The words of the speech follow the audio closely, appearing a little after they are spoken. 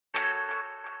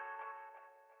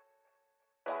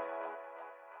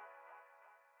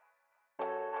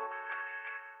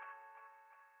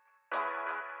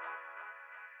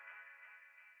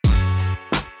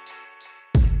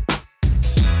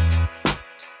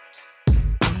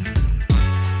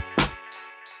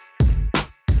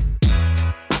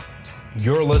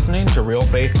You're listening to Real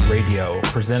Faith Radio,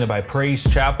 presented by Praise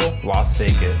Chapel, Las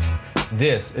Vegas.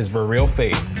 This is where real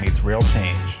faith meets real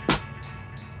change.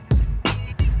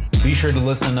 Be sure to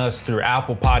listen to us through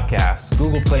Apple Podcasts,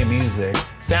 Google Play Music,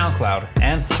 SoundCloud,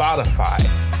 and Spotify.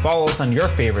 Follow us on your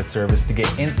favorite service to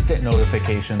get instant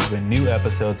notifications when new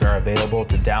episodes are available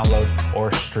to download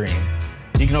or stream.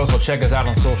 You can also check us out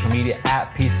on social media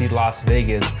at PC Las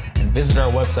Vegas and visit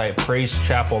our website,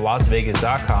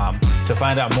 praisechapellasvegas.com, to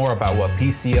find out more about what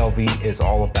PCLV is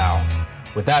all about.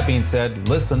 With that being said,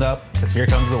 listen up, because here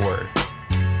comes the word.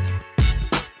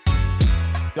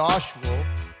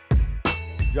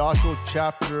 Joshua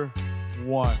chapter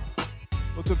 1.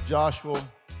 Book of Joshua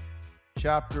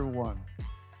chapter 1.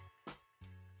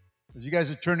 As you guys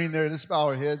are turning there, let's bow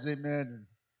our heads, amen.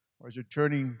 Or as you're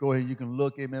turning, go ahead, you can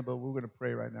look, amen, but we're going to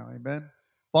pray right now, amen.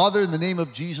 Father, in the name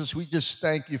of Jesus, we just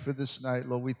thank you for this night,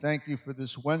 Lord. We thank you for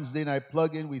this Wednesday night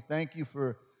plug-in. We thank you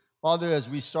for, Father, as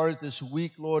we started this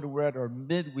week, Lord, we're at our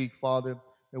midweek, Father,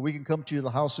 that we can come to the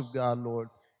house of God, Lord,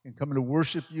 and come to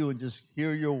worship you and just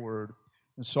hear your word.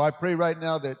 And so I pray right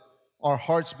now that our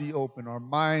hearts be open, our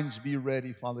minds be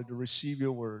ready, Father, to receive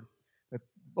your word. That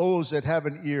those that have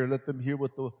an ear, let them hear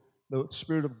what the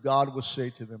Spirit of God will say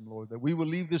to them, Lord. That we will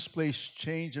leave this place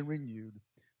changed and renewed.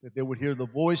 That they would hear the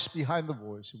voice behind the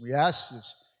voice. And we ask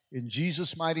this in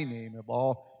Jesus' mighty name and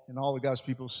all the God's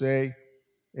people say,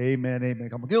 amen, amen.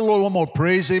 Come on, give the Lord one more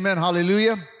praise, amen,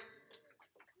 hallelujah.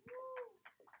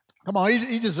 Come on,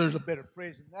 he deserves a better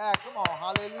praise than that. Come on,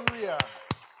 hallelujah.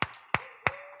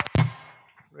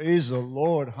 Praise the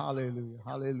Lord, hallelujah,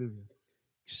 hallelujah.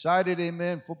 Excited,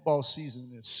 amen. Football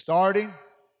season is starting.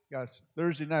 Got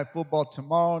Thursday night football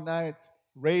tomorrow night,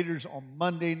 Raiders on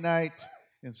Monday night,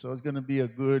 and so it's going to be a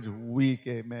good week,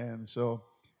 amen. So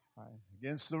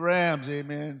against the Rams,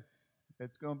 amen.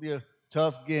 It's going to be a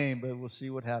tough game, but we'll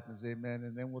see what happens, amen.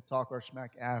 And then we'll talk our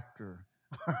smack after.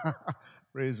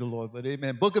 Praise the Lord, but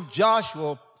amen. Book of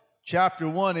Joshua, chapter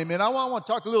 1, amen. I want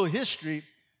to talk a little history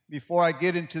before I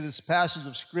get into this passage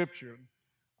of Scripture.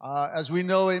 As we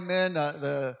know, amen,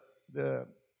 the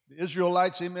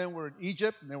Israelites, amen, were in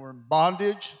Egypt, and they were in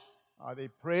bondage. They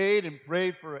prayed and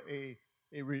prayed for a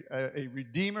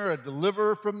redeemer, a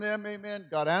deliverer from them, amen.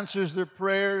 God answers their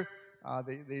prayer.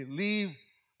 They leave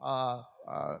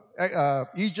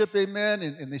Egypt, amen,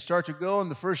 and they start to go,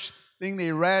 and the first thing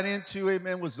they ran into,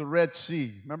 amen, was the Red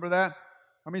Sea. Remember that?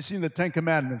 How many seen the Ten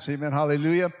Commandments, amen,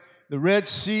 hallelujah? The Red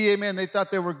Sea, amen, they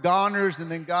thought they were goners, and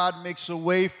then God makes a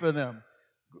way for them.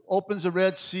 Opens the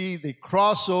Red Sea, they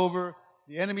cross over.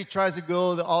 The enemy tries to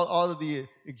go, all of the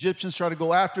Egyptians try to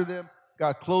go after them.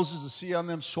 God closes the sea on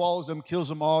them, swallows them, kills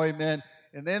them all, amen.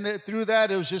 And then through that,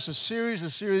 it was just a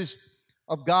series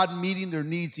of God meeting their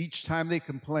needs each time they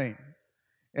complained.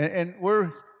 And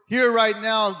we're here right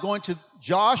now going to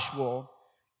Joshua,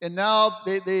 and now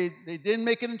they didn't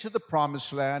make it into the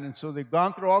promised land, and so they've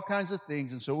gone through all kinds of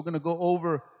things, and so we're going to go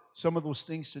over some of those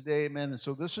things today, amen. And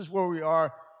so this is where we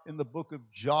are in the book of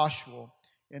Joshua.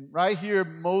 And right here,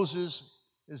 Moses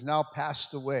is now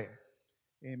passed away.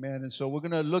 Amen. And so we're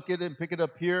going to look at it and pick it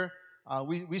up here.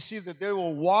 We see that they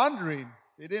were wandering.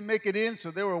 They didn't make it in,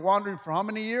 so they were wandering for how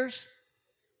many years?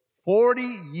 40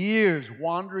 years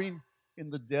wandering in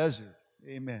the desert.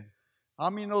 Amen. How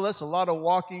many know that's a lot of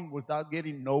walking without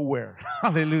getting nowhere?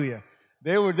 Hallelujah.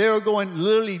 They were going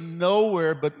literally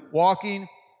nowhere but walking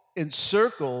in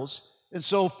circles. And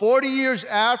so 40 years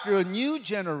after, a new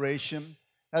generation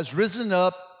has risen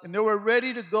up, and they were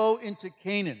ready to go into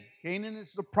Canaan. Canaan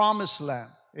is the promised land,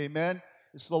 amen.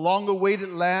 It's the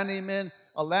long-awaited land, amen.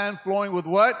 A land flowing with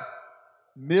what?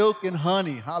 Milk and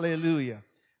honey, hallelujah.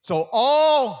 So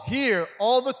all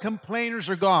the complainers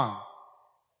are gone.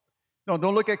 No,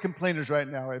 don't look at complainers right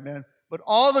now, amen. But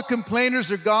all the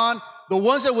complainers are gone. The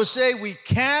ones that would say, we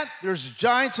can't, there's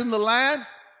giants in the land,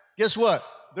 guess what?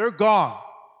 They're gone.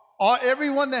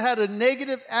 Everyone that had a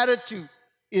negative attitude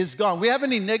is gone. We have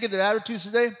any negative attitudes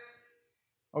today?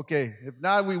 Okay, if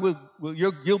not,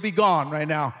 you'll be gone right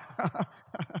now.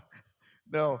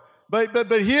 No,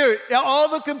 but here, all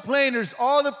the complainers,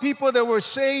 all the people that were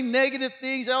saying negative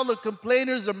things, all the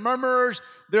complainers, the murmurers,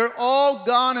 they're all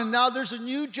gone, and now there's a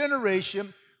new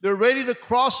generation. They're ready to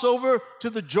cross over to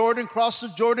the Jordan, cross the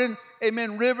Jordan,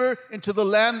 amen, river, into the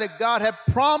land that God had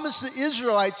promised the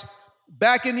Israelites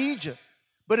back in Egypt.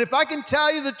 But if I can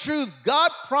tell you the truth,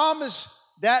 God promised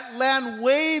that land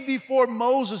way before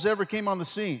Moses ever came on the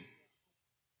scene.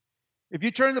 If you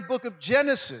turn the book of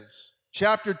Genesis,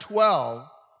 chapter 12,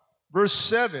 verse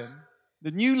 7,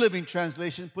 the New Living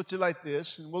Translation puts it like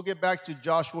this, and we'll get back to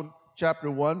Joshua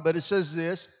chapter 1, but it says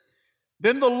this: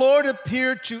 Then the Lord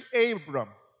appeared to Abram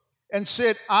and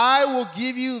said, I will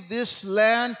give you this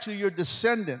land to your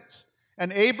descendants.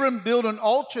 And Abram built an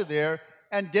altar there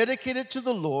and dedicated it to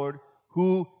the Lord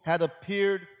who had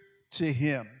appeared to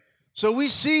him. So we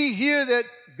see here that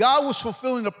God was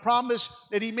fulfilling a promise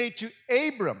that he made to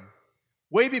Abram.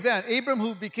 Way before Abram,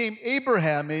 who became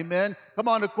Abraham, amen. Come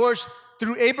on, of course,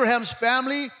 through Abraham's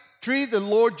family tree, the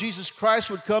Lord Jesus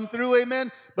Christ would come through,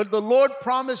 amen. But the Lord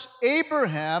promised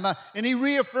Abraham, and he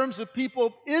reaffirms the people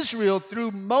of Israel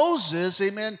through Moses,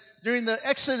 amen, during the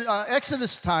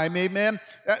Exodus time, amen.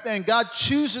 And God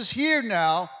chooses here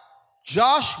now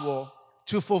Joshua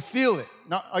to fulfill it.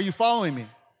 Now, are you following me?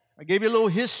 I gave you a little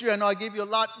history. I know I gave you a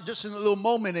lot just in a little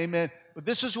moment, amen. But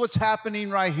this is what's happening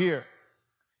right here.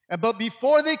 But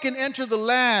before they can enter the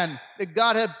land that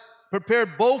God had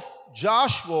prepared both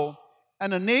Joshua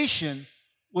and a nation,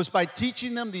 was by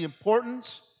teaching them the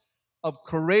importance of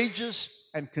courageous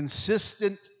and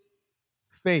consistent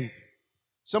faith.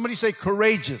 Somebody say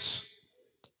courageous,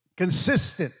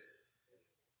 consistent.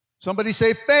 Somebody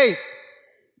say faith.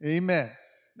 Amen.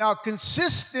 Now,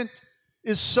 consistent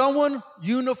is someone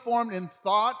uniform in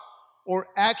thought or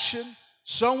action,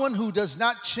 someone who does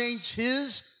not change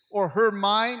his or her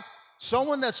mind,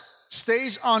 someone that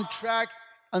stays on track,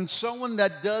 and someone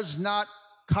that does not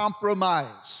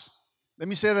compromise. Let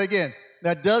me say that again.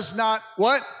 That does not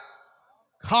what?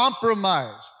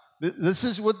 Compromise. This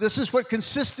is what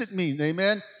consistent means.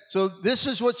 Amen. So this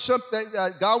is what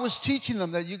God was teaching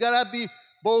them, that you got to be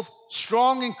both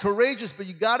strong and courageous, but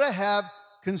you got to have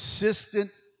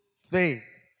consistent faith.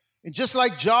 And just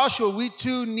like Joshua, we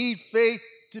too need faith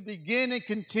to begin and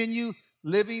continue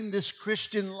living this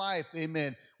Christian life.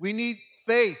 Amen. We need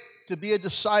faith to be a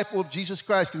disciple of Jesus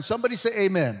Christ. Can somebody say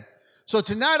amen? So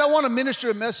tonight I want to minister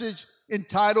a message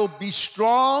entitled, Be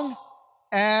Strong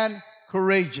and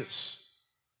Courageous.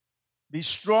 Be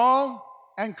strong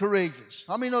and courageous.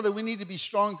 How many know that we need to be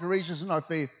strong and courageous in our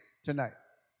faith tonight?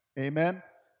 Amen.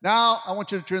 Now I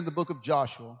want you to turn to the book of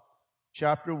Joshua,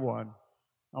 chapter 1.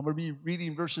 I'm going to be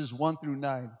reading verses 1 through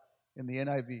 9 in the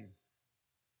NIV.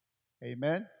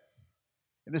 Amen.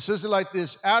 And it says it like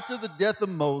this. After the death of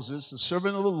Moses, the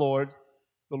servant of the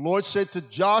Lord said to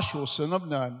Joshua, son of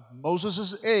Nun,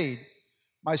 Moses' aide,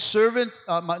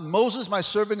 Moses, my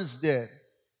servant, is dead.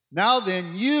 Now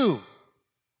then, you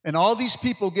and all these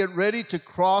people get ready to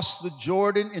cross the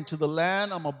Jordan into the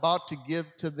land I'm about to give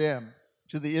to them,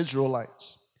 to the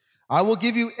Israelites. I will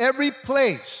give you every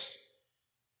place.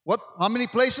 What? How many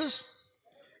places?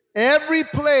 Every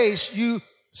place you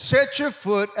set your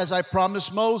foot, as I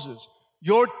promised Moses.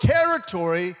 Your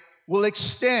territory will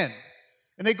extend.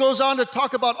 And it goes on to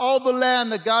talk about all the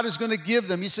land that God is going to give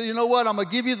them. He said, you know what? I'm going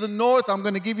to give you the north. I'm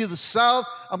going to give you the south.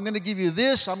 I'm going to give you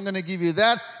this. I'm going to give you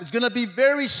that. It's going to be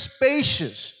very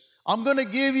spacious. I'm going to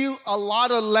give you a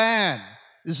lot of land.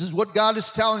 This is what God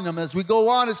is telling them. As we go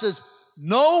on, it says,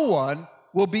 no one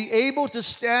will be able to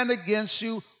stand against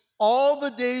you all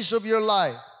the days of your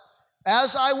life.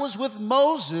 As I was with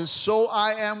Moses, so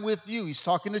I am with you. He's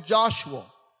talking to Joshua.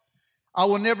 I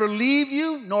will never leave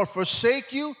you nor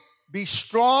forsake you. Be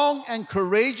strong and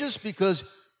courageous, because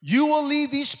you will lead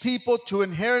these people to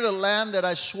inherit a land that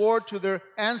I swore to their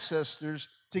ancestors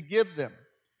to give them.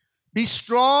 Be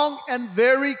strong and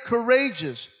very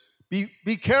courageous.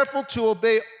 Be careful to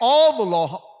obey all the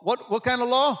law. What kind of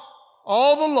law?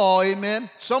 All the law, amen.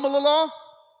 Some of the law?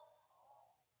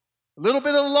 A little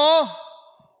bit of the law?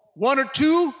 One or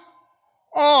two?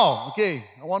 All. Okay,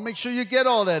 I want to make sure you get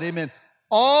all that, amen.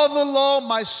 All the law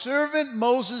my servant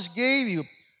Moses gave you.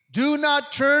 Do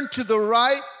not turn to the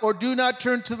right or do not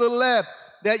turn to the left,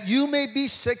 that you may be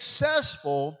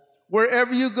successful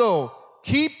wherever you go.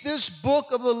 Keep this book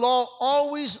of the law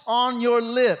always on your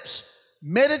lips.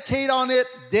 Meditate on it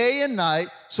day and night,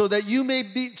 so that you may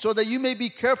be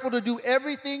careful to do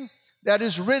everything that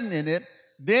is written in it.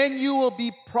 Then you will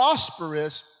be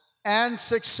prosperous and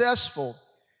successful.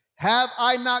 Have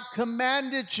I not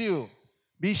commanded you?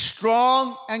 Be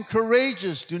strong and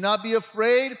courageous. Do not be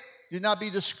afraid. Do not be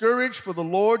discouraged, for the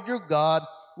Lord your God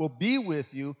will be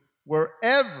with you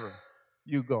wherever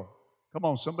you go. Come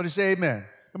on, somebody say amen.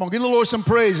 Come on, give the Lord some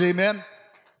praise, amen.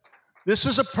 This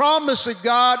is a promise that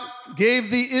God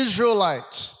gave the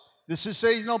Israelites. This is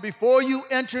saying, before you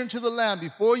enter into the land,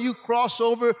 before you cross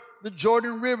over the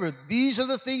Jordan River, these are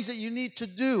the things that you need to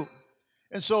do.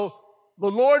 And so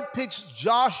the Lord picks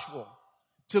Joshua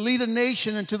to lead a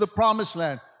nation into the promised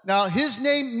land. Now, his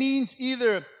name means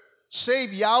either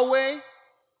save Yahweh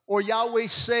or Yahweh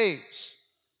saves.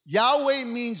 Yahweh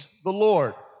means the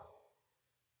Lord.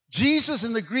 Jesus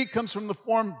in the Greek comes from the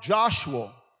form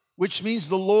Joshua, which means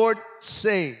the Lord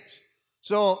saves.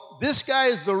 So this guy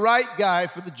is the right guy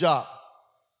for the job.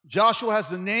 Joshua has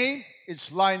the name.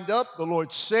 It's lined up. The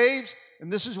Lord saves.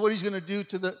 And this is what he's going to do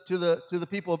to the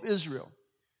people of Israel.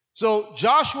 So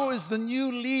Joshua is the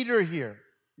new leader here.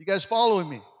 You guys following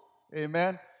me?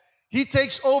 Amen. He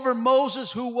takes over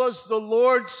Moses, who was the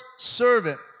Lord's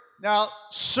servant. Now,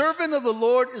 servant of the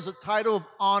Lord is a title of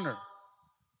honor,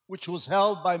 which was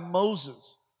held by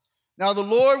Moses. Now, the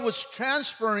Lord was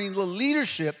transferring the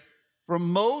leadership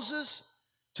from Moses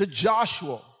to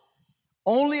Joshua.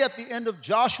 Only at the end of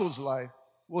Joshua's life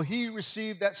will he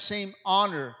receive that same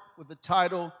honor with the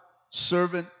title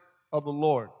servant of the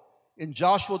Lord. In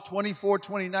Joshua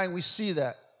 24:29, we see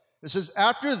that. It says,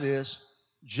 after this,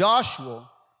 Joshua,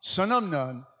 son of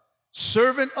Nun,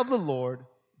 servant of the Lord,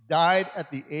 died at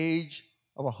the age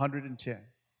of 110.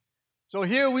 So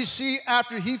here we see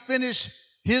after he finished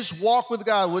his walk with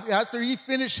God, after he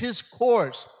finished his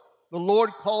course, the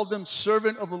Lord called him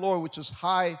servant of the Lord, which is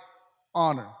high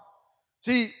honor.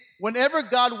 See, whenever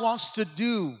God wants to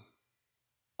do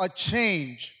a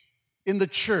change in the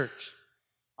church,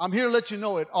 I'm here to let you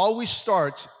know it always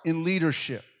starts in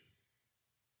leadership.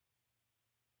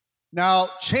 Now,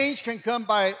 change can come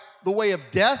by the way of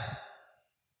death,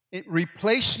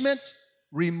 replacement,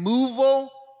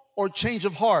 removal, or change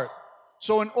of heart.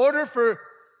 So in order for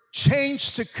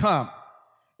change to come,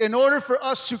 in order for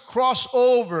us to cross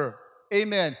over,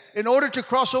 amen, in order to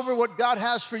cross over what God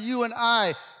has for you and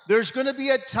I, there's going to be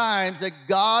at times that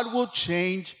God will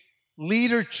change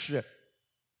leadership.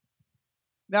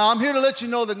 Now, I'm here to let you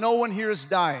know that no one here is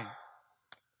dying.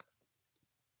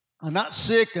 I'm not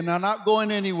sick and I'm not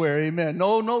going anywhere, amen.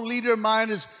 No leader of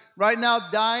mine is right now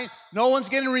dying. No one's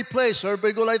getting replaced. So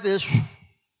everybody go like this.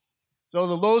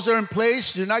 So those are in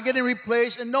place, you're not getting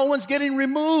replaced, and no one's getting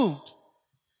removed.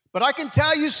 But I can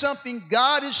tell you something,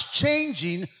 God is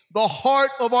changing the heart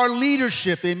of our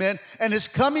leadership, amen, and it's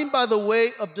coming by the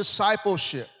way of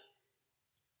discipleship.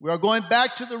 We are going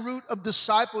back to the root of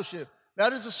discipleship.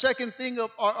 That is the second thing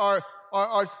of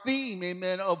our theme,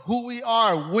 amen, of who we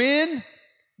are. Win,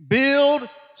 build,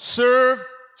 serve,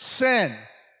 send.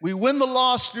 We win the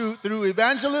lost through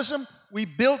evangelism. We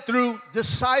build through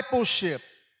discipleship.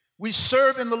 We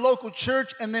serve in the local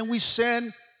church, and then we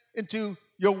send into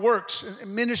your works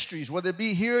and ministries, whether it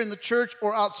be here in the church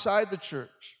or outside the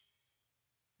church.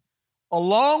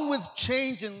 Along with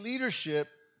change in leadership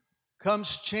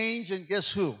comes change in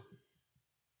guess who?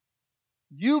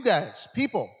 You guys,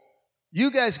 people.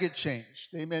 You guys get changed.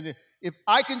 Amen. If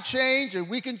I can change or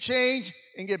we can change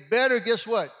and get better, guess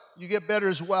what? You get better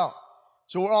as well.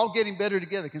 So we're all getting better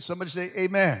together. Can somebody say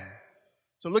amen?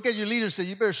 So look at your leader and say,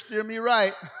 you better steer me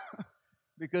right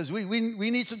because we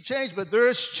need some change, but there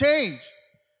is change.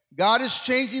 God is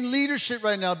changing leadership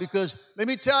right now because let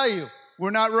me tell you,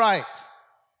 we're not right.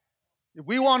 If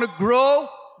we want to grow,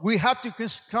 we have to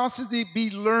constantly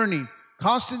be learning,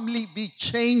 constantly be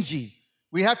changing.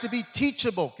 We have to be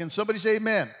teachable. Can somebody say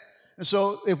amen? And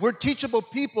so if we're teachable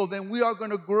people, then we are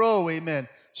going to grow, amen.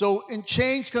 So in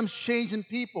change comes change in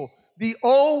people. The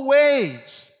old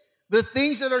ways, the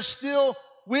things that are still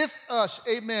with us,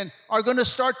 amen, are going to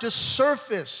start to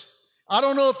surface. I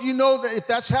don't know if you know that if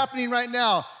that's happening right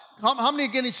now. How many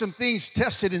are getting some things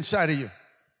tested inside of you?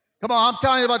 Come on, I'm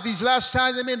telling you about these last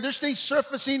times. Amen. There's things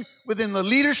surfacing within the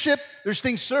leadership. There's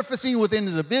things surfacing within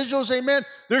individuals. Amen.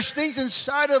 There's things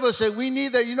inside of us that we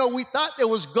need that, we thought it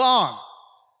was gone.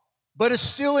 But it's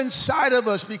still inside of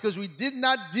us because we did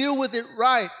not deal with it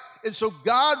right. And so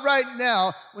God right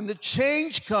now, when the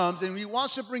change comes and He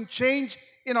wants to bring change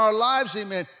in our lives,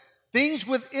 amen, things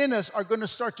within us are going to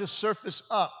start to surface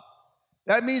up.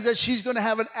 That means that she's going to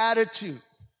have an attitude.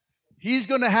 He's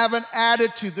going to have an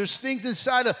attitude. There's things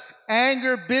inside of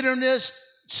anger, bitterness,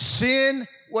 sin,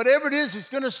 whatever it is, it's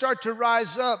going to start to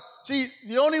rise up. See,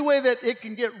 the only way that it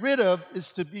can get rid of is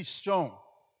to be shown.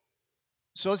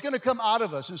 So it's going to come out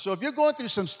of us. And so if you're going through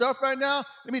some stuff right now,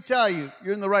 let me tell you,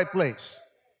 you're in the right place.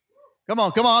 Come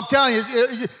on. I'm telling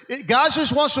you, God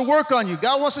just wants to work on you.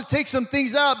 God wants to take some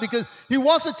things out because He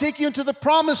wants to take you into the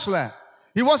promised land.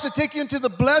 He wants to take you into the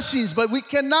blessings, but we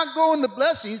cannot go in the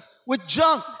blessings with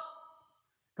junk.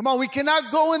 Come on, we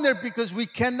cannot go in there because we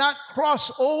cannot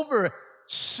cross over.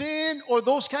 Sin or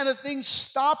those kind of things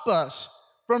stop us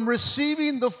from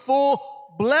receiving the full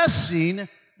blessing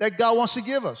that God wants to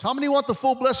give us. How many want the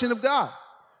full blessing of God?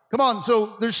 Come on,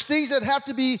 so there's things that have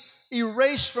to be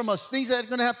erased from us, things that are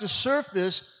going to have to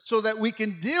surface so that we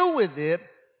can deal with it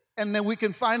and then we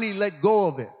can finally let go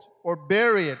of it or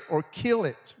bury it or kill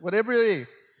it, whatever it is.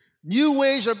 New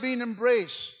ways are being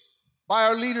embraced by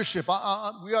our leadership.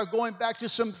 We are going back to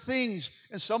some things,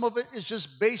 and some of it is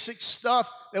just basic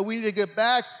stuff that we need to get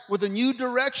back with a new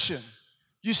direction.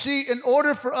 You see, in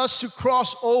order for us to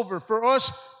cross over, for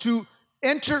us to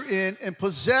enter in and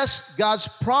possess God's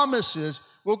promises,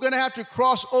 we're going to have to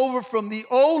cross over from the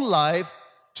old life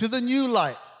to the new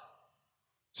life.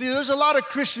 See, there's a lot of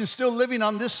Christians still living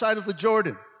on this side of the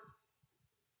Jordan.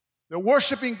 They're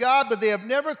worshiping God, but they have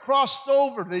never crossed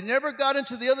over. They never got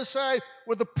into the other side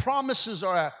where the promises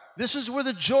are at. This is where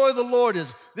the joy of the Lord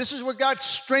is. This is where God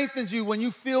strengthens you when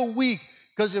you feel weak.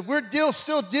 Because if we're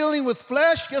still dealing with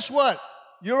flesh, guess what?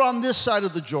 You're on this side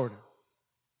of the Jordan.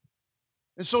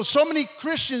 And so many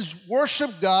Christians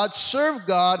worship God, serve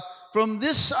God from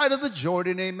this side of the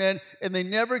Jordan, amen, and they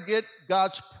never get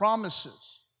God's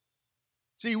promises.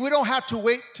 See, we don't have to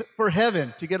wait for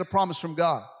heaven to get a promise from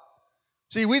God.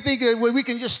 See, we think that we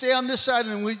can just stay on this side,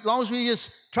 and as long as we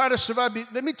just try to survive.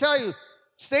 Let me tell you,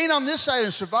 staying on this side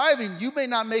and surviving, you may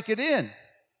not make it in.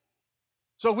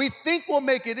 So we think we'll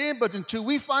make it in, but until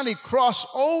we finally cross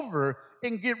over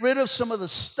and get rid of some of the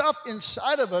stuff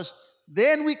inside of us,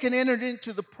 then we can enter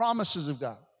into the promises of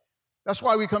God. That's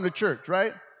why we come to church,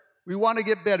 right? We want to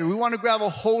get better. We want to grab a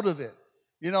hold of it.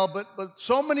 You know, but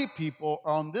so many people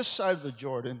are on this side of the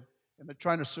Jordan, and they're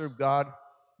trying to serve God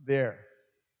there.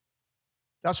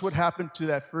 That's what happened to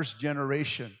that first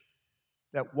generation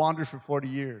that wandered for 40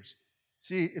 years.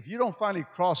 See, if you don't finally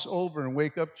cross over and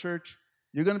wake up, church,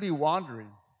 you're going to be wandering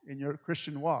in your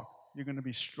Christian walk. You're going to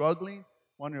be struggling,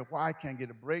 wondering why I can't get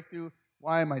a breakthrough.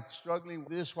 Why am I struggling with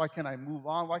this? Why can't I move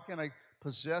on? Why can't I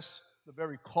possess the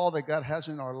very call that God has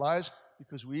in our lives?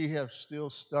 Because we have still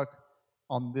stuck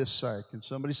on this side. Can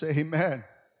somebody say amen?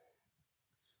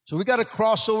 So we got to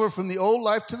cross over from the old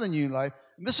life to the new life.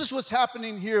 And this is what's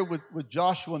happening here with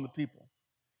Joshua and the people.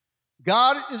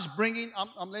 God is bringing,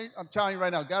 I'm telling you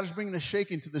right now, God is bringing a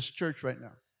shaking to this church right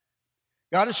now.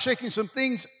 God is shaking some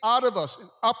things out of us and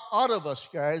up out of us,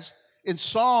 guys. In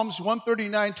Psalms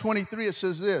 139:23, it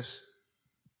says this.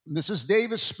 And this is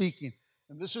David speaking.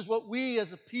 And this is what we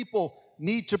as a people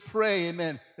need to pray,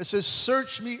 amen. It says,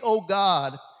 search me, O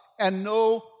God, and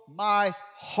know my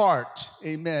heart,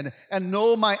 amen, and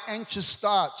know my anxious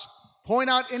thoughts. Point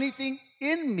out anything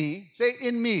in me, say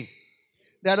in me,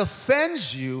 that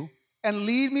offends you, and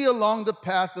lead me along the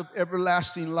path of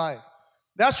everlasting life.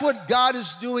 That's what God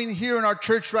is doing here in our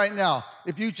church right now.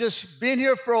 If you've just been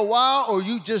here for a while or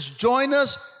you just joined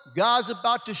us, God's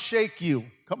about to shake you.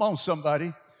 Come on,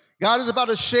 somebody. God is about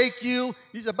to shake you.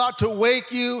 He's about to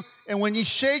wake you. And when he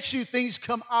shakes you, things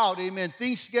come out, amen.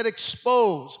 Things get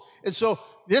exposed. And so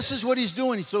this is what he's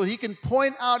doing. So he can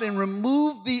point out and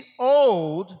remove the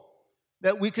old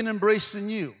that we can embrace the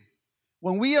new.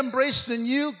 When we embrace the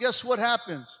new, guess what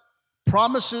happens?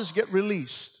 Promises get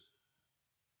released.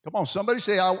 Come on, somebody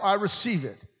say, I receive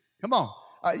it. Come on.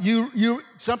 When you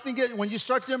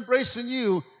start to embrace the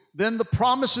new, then the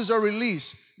promises are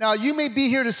released. Now, you may be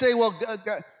here to say, well,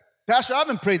 God, Pastor, I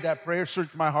haven't prayed that prayer,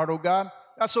 search my heart, oh God.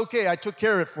 That's okay, I took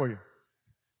care of it for you.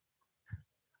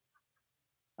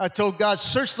 I told God,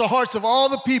 search the hearts of all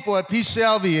the people at Peace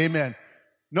Salvi, amen.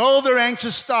 Know their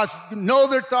anxious thoughts, know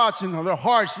their thoughts and their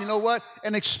hearts, you know what?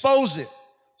 And expose it.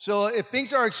 So if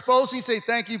things are exposed, you say,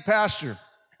 thank you, Pastor.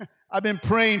 I've been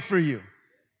praying for you.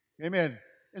 Amen.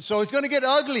 And so it's going to get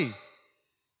ugly.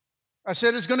 I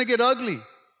said it's going to get ugly.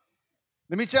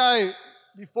 Let me tell you,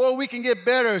 before we can get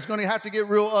better, it's going to have to get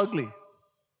real ugly.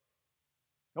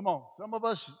 Come on. Some of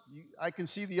us, I can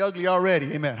see the ugly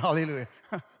already. Amen. Hallelujah.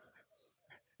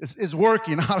 It's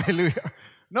working. Hallelujah.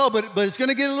 No, but it's going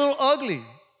to get a little ugly.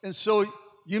 And so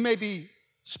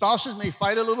spouses may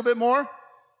fight a little bit more.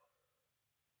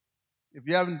 If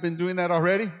you haven't been doing that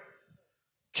already.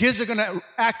 Kids are going to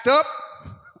act up.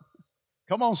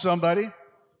 Come on, somebody.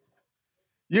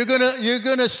 You're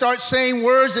gonna start saying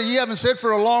words that you haven't said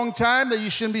for a long time that you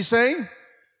shouldn't be saying.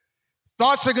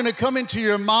 Thoughts are going to come into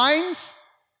your minds.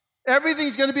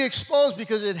 Everything's going to be exposed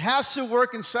because it has to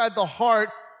work inside the heart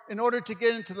in order to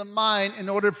get into the mind, in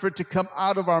order for it to come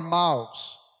out of our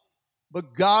mouths.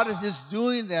 But God is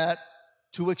doing that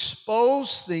to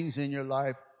expose things in your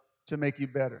life to make you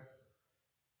better,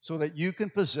 so that you can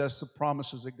possess the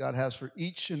promises that God has for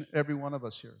each and every one of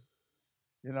us here.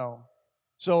 You know,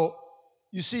 so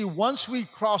you see, once we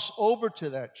cross over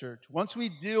to that church, once we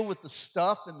deal with the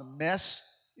stuff and the mess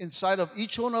inside of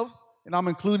each one of, and I'm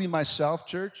including myself,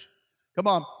 church, come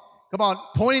on,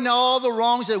 pointing out all the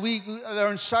wrongs that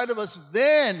are inside of us,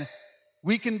 then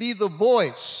we can be the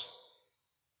voice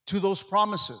to those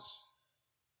promises.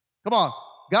 Come on,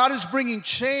 God is bringing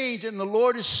change, and the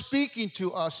Lord is speaking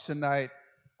to us tonight.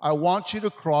 I want you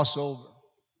to cross over.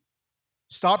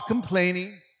 Stop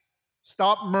complaining.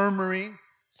 Stop murmuring.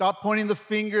 Stop pointing the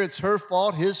finger. It's her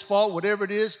fault, his fault, whatever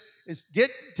it is.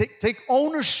 Take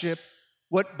ownership,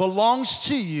 what belongs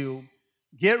to you,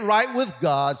 Get right with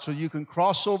God so you can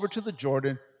cross over to the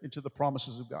Jordan into the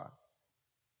promises of God.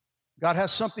 God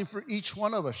has something for each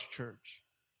one of us, church.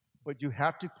 But you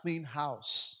have to clean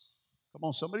house. Come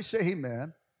on, somebody say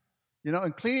amen. You know,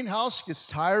 and cleaning house gets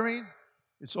tiring.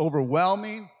 It's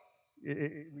overwhelming.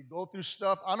 We go through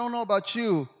stuff. I don't know about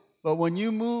you, but when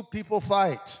you move, people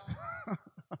fight.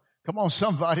 Come on,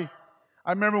 somebody.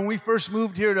 I remember when we first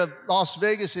moved here to Las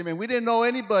Vegas, amen, we didn't know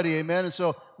anybody, amen, and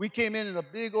so we came in a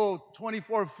big old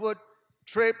 24-foot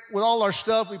trip with all our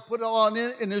stuff. We put it all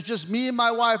in, and it was just me and my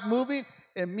wife moving,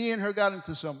 and me and her got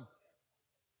into some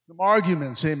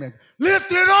arguments, amen.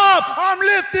 Lift it up! I'm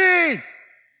lifting!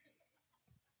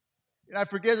 And I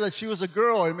forget that she was a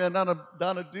girl, amen, not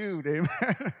a dude,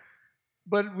 amen.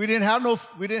 But we didn't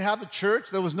have a church.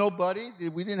 There was nobody.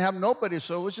 We didn't have nobody,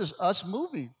 so it was just us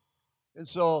moving. And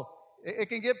so it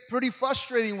can get pretty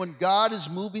frustrating when God is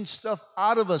moving stuff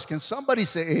out of us. Can somebody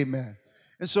say amen?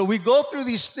 And so we go through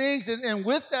these things, and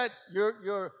with that,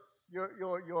 your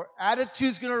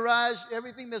attitude's going to rise.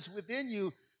 Everything that's within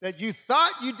you that you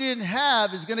thought you didn't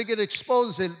have is going to get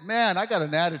exposed and say, man, I got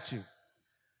an attitude.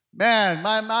 Man,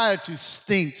 my attitude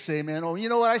stinks, amen. Or you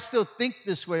know what, I still think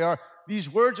this way. Or these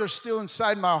words are still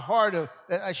inside my heart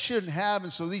that I shouldn't have.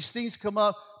 And so these things come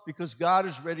up because God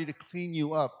is ready to clean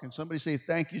you up. Can somebody say,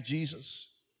 thank you, Jesus?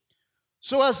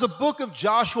 So as the book of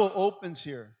Joshua opens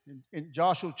here, in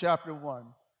Joshua chapter 1,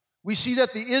 we see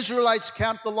that the Israelites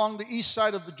camped along the east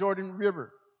side of the Jordan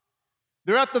River.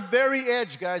 They're at the very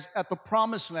edge, guys, at the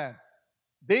promised land.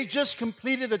 They just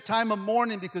completed a time of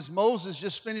mourning because Moses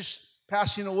just finished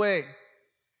passing away.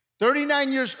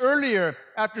 39 years earlier,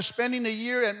 after spending a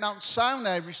year at Mount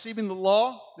Sinai receiving the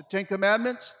law, the Ten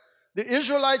Commandments, the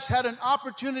Israelites had an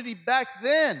opportunity back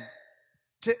then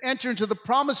to enter into the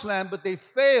promised land, but they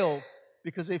failed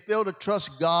because they failed to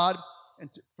trust God and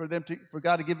for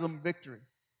God to give them victory.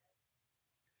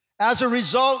 As a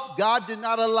result, God did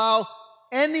not allow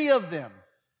any of them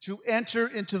to enter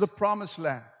into the promised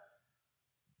land,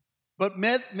 but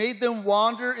made them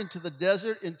wander into the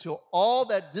desert until all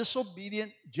that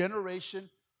disobedient generation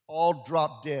all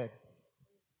dropped dead.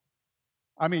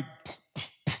 I mean,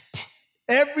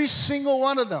 every single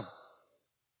one of them.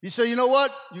 He said, you know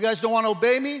what? You guys don't want to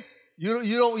obey me? You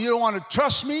don't want to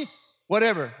trust me?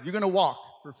 Whatever. You're going to walk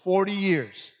for 40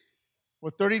 years.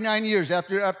 Or 39 years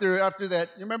after that.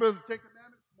 You remember the Ten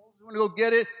Commandments? Moses went to go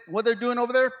get it. And what they're doing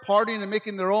over there? Partying and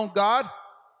making their own God.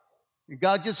 And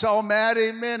God gets all mad,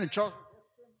 amen. And Charles,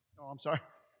 oh, I'm sorry.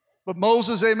 But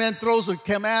Moses, amen, throws the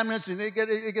commandments and it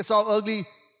gets all ugly,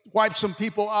 wipes some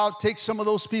people out, takes some of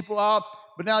those people out.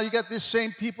 But now you got this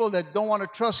same people that don't want to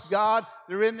trust God.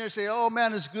 They're in there saying, oh,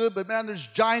 man, it's good, but, man, there's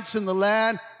giants in the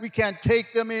land. We can't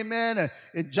take them, amen.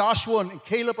 And Joshua and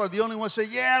Caleb are the only ones say,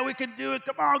 yeah, we can do it.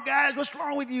 Come on, guys, what's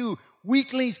wrong with you?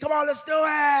 Weaklings, come on, let's do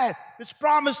it. It's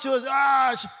promised to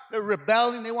us. They're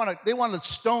rebelling. They want to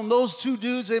stone those two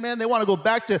dudes, amen. They want to go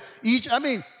back to Egypt. I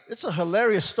mean, it's a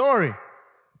hilarious story.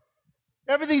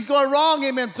 Everything's going wrong,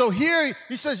 amen. So here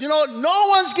he says, you know what? No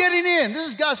one's getting in. This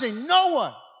is God saying, no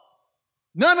one.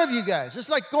 None of you guys. It's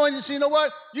like going to say, you know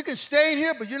what? You can stay in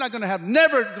here, but you're never going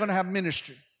to have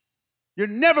ministry. You're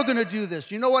never going to do this.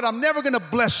 You know what? I'm never going to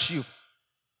bless you.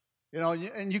 You know,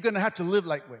 and you're going to have to live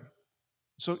like way.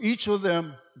 So each of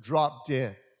them dropped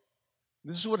dead.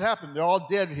 This is what happened. They're all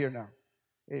dead here now.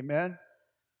 Amen.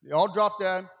 They all dropped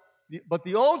dead. But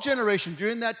the old generation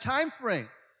during that time frame,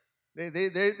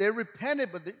 they repented,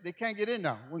 but they can't get in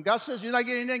now. When God says you're not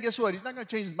getting in, guess what? He's not going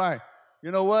to change his mind.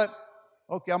 You know what?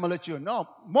 Okay, I'm going to let you in. No,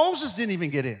 Moses didn't even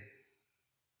get in.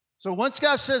 So once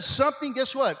God says something,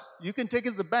 guess what? You can take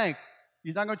it to the bank.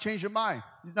 He's not going to change your mind.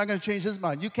 He's not going to change his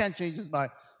mind. You can't change his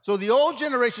mind. So the old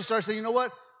generation starts saying, you know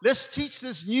what? Let's teach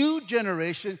this new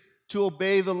generation to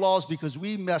obey the laws because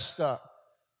we messed up.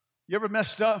 You ever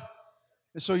messed up?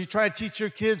 And so you try to teach your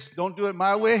kids, don't do it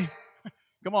my way.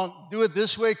 Come on, do it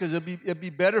this way because it'll be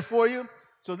better for you.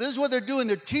 So this is what they're doing.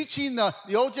 They're teaching the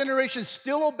old generation,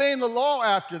 still obeying the law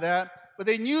after that, but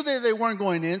they knew that they weren't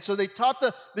going in. So they taught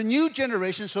the new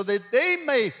generation so that they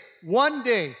may one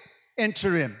day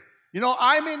enter in. You know,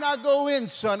 I may not go in,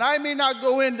 son. I may not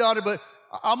go in, daughter, but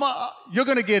you're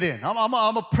going to get in. I'm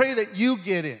going to pray that you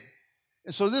get in.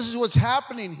 And so this is what's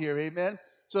happening here, amen?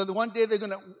 So that one day they're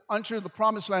going to enter the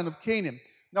promised land of Canaan.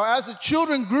 Now, as the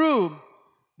children grew,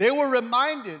 they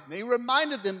reminded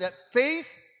them that faith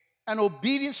and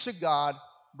obedience to God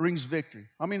brings victory.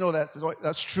 How many know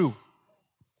that's true?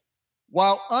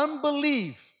 While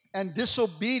unbelief and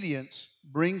disobedience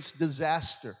brings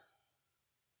disaster.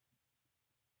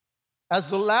 As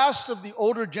the last of the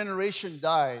older generation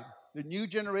died, the new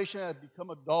generation had become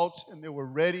adults and they were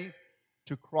ready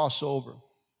to cross over.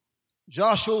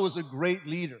 Joshua was a great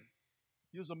leader.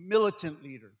 He was a militant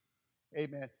leader.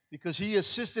 Amen. Because he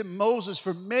assisted Moses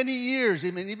for many years.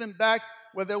 Amen. Even back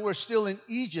when they were still in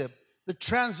Egypt, the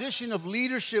transition of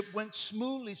leadership went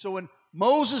smoothly. So when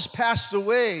Moses passed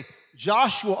away,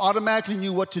 Joshua automatically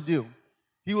knew what to do.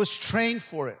 He was trained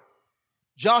for it.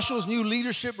 Joshua's new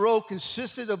leadership role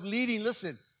consisted of leading,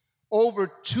 listen,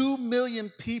 over 2 million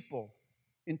people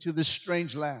into this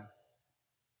strange land.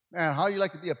 Man, how you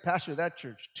like to be a pastor of that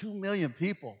church? 2 million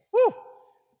people. Woo!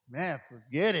 Man,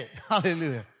 forget it.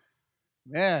 Hallelujah.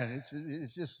 Man,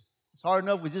 it's hard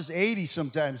enough with just 80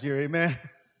 sometimes here, amen.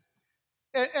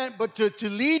 But to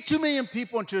lead 2 million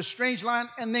people into a strange land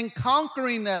and then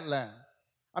conquering that land.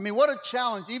 I mean, what a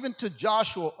challenge, even to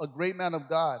Joshua, a great man of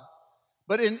God.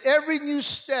 But in every new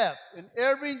step, in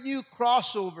every new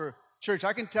crossover, church,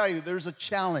 I can tell you there's a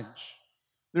challenge.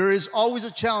 There is always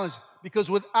a challenge because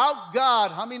without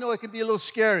God, how many know it can be a little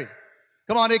scary?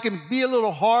 Come on, it can be a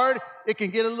little hard. It can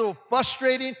get a little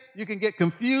frustrating. You can get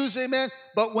confused, amen.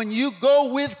 But when you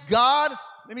go with God,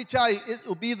 let me tell you, it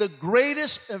will be the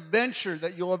greatest adventure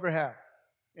that you'll ever have.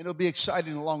 And it'll be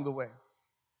exciting along the way.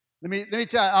 Let me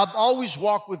tell you, I've always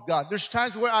walked with God. There's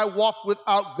times where I walked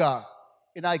without God,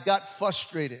 and I got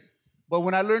frustrated. But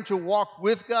when I learned to walk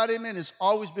with God, amen, it's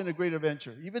always been a great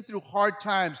adventure. Even through hard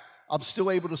times, I'm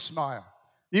still able to smile.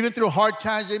 Even through hard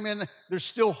times, amen, there's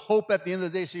still hope at the end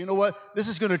of the day. So you know what? This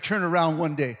is going to turn around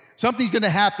one day. Something's going to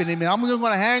happen, amen. I'm going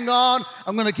to hang on.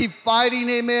 I'm going to keep fighting,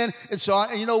 amen. And so,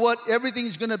 you know what?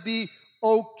 Everything's going to be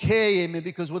okay, amen,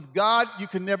 because with God, you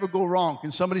can never go wrong.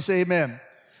 Can somebody say amen?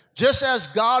 Just as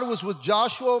God was with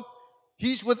Joshua,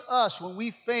 He's with us when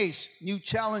we face new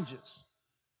challenges.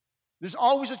 There's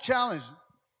always a challenge.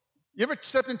 You ever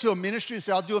step into a ministry and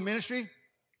say, I'll do a ministry?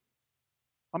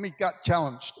 How many got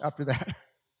challenged after that?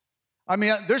 I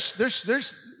mean,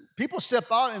 there's people step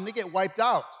out and they get wiped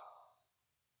out.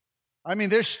 I mean,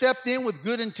 they're stepped in with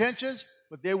good intentions,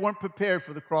 but they weren't prepared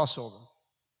for the crossover.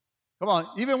 Come on,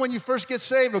 even when you first get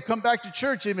saved or come back to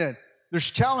church, amen, there's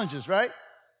challenges, right?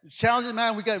 There's challenges,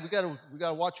 man, we got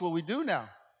to watch what we do now.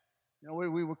 You know,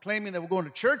 we were claiming that we're going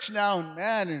to church now, and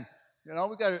man, and you know,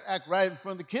 we got to act right in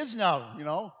front of the kids now, you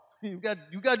know. You got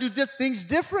to do things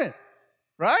different,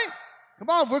 right? Come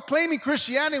on, we're claiming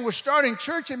Christianity, we're starting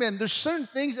church, amen. There's certain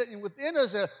things that within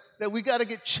us that we got to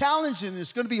get challenged in.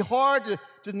 It's going to be hard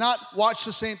to not watch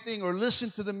the same thing or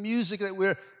listen to the music that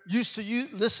we're used to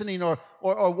listening or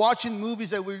watching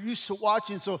movies that we're used to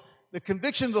watching. So the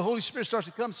conviction of the Holy Spirit starts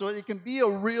to come, so it can be a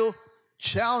real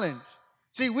challenge.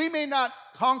 See, we may not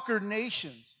conquer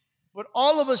nations, but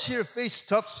all of us here face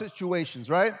tough situations,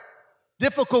 right?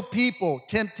 Difficult people,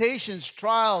 temptations,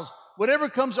 trials, whatever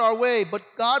comes our way. But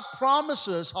God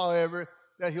promises, however,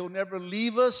 that He'll never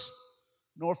leave us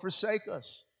nor forsake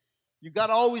us. You got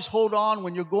to always hold on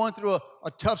when you're going through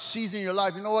a tough season in your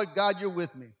life. You know what? God, you're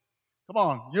with me. Come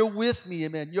on, you're with me,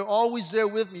 amen. You're always there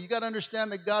with me. You got to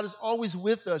understand that God is always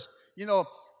with us. You know,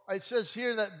 it says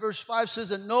here that verse 5 says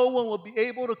that no one will be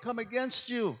able to come against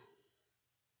you.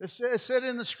 It said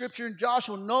in the scripture in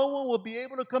Joshua, no one will be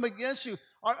able to come against you.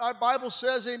 Our Bible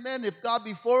says, amen, if God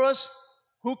be for us,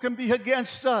 who can be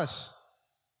against us?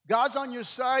 God's on your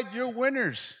side, you're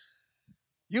winners.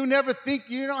 You don't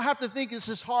have to think this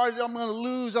is hard, I'm going to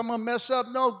lose, I'm going to mess up.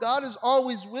 No, God is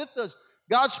always with us.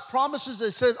 God's promises,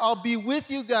 it says, I'll be with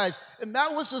you guys. And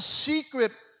that was the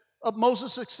secret of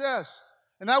Moses' success.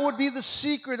 And that would be the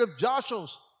secret of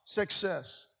Joshua's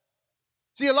success.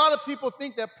 See, a lot of people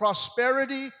think that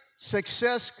prosperity,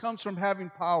 success comes from having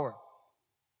power.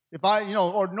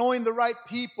 Or knowing the right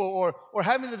people or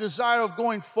having the desire of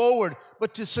going forward.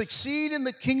 But to succeed in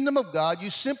the kingdom of God, you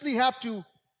simply have to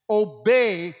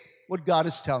obey what God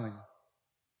is telling you.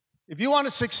 If you want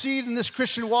to succeed in this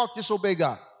Christian walk, just obey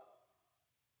God.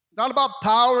 It's not about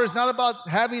power. It's not about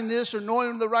having this or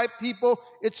knowing the right people.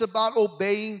 It's about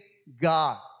obeying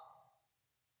God.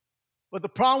 But the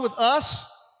problem with us,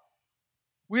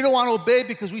 we don't want to obey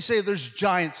because we say there's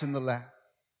giants in the land.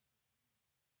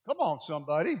 Come on,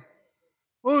 somebody.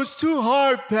 Oh, it's too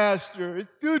hard, Pastor.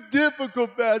 It's too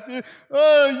difficult, Pastor.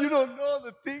 Oh, you don't know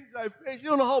the things I face. You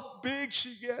don't know how big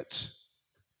she gets,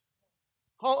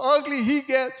 how ugly he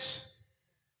gets.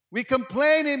 We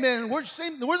complain, amen. We're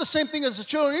the same thing as the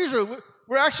children of Israel.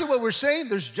 We're actually what we're saying,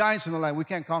 there's giants in the land. We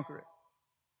can't conquer it.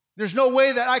 There's no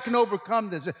way that I can overcome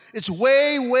this. It's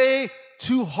way, way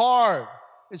too hard.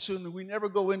 And so we never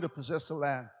go in to possess the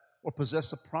land or possess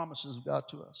the promises of God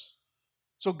to us.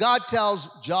 So God tells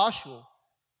Joshua,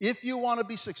 if you want to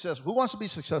be successful, who wants to be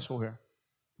successful here?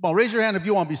 Come on, raise your hand if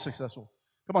you want to be successful.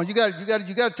 Come on, you got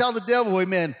to tell the devil,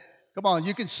 amen. Come on,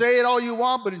 you can say it all you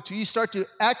want, but until you start to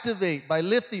activate by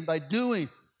lifting, by doing,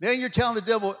 then you're telling the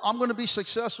devil, I'm going to be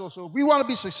successful. So if we want to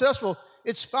be successful,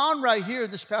 it's found right here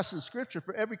in this passage of Scripture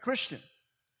for every Christian.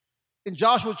 In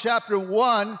Joshua chapter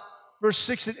 1, verse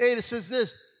 6 and 8, it says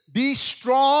this, be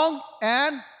strong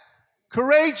and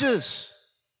courageous.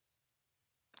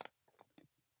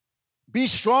 Be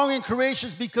strong and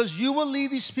courageous because you will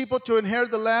lead these people to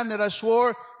inherit the land that I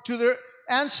swore to their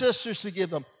ancestors to give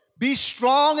them. Be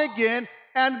strong again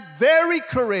and very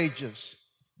courageous.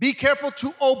 Be careful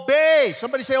to obey.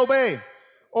 Somebody say obey.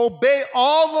 Obey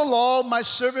all the law my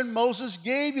servant Moses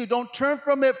gave you. Don't turn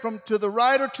from it to the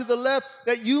right or to the left,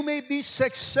 that you may be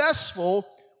successful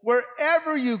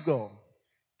wherever you go.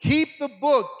 Keep the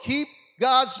book. Keep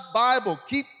God's Bible.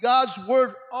 Keep God's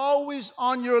word always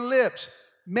on your lips.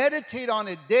 Meditate on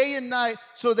it day and night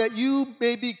so that you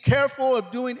may be careful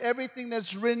of doing everything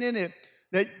that's written in it.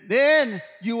 That then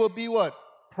you will be what?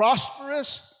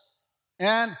 Prosperous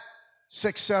and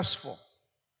successful.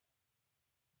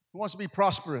 Who wants to be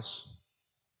prosperous?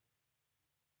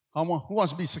 Who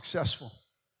wants to be successful?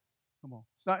 Come on.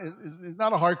 It's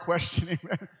not a hard question,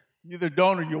 amen. You either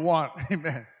don't or you want,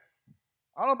 amen.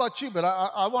 I don't know about you, but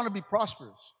I want to be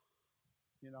prosperous.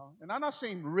 You know, and I'm not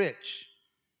saying rich.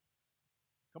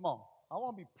 Come on. I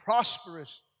want to be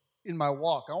prosperous in my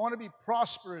walk. I want to be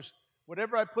prosperous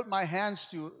whatever I put my hands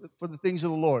to for the things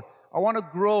of the Lord. I want to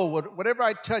grow. Whatever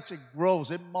I touch, it grows.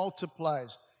 It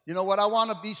multiplies. You know what? I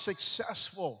want to be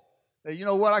successful. You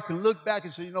know what? I can look back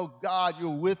and say, you know, God, you're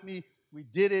with me. We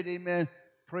did it. Amen.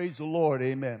 Praise the Lord.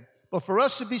 Amen. But for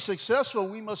us to be successful,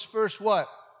 we must first what?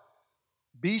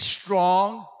 Be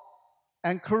strong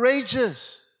and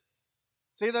courageous.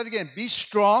 Say that again. Be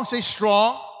strong. Say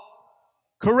strong.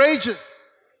 Courageous.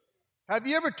 Have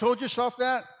you ever told yourself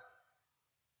that?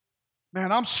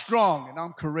 Man, I'm strong and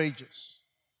I'm courageous.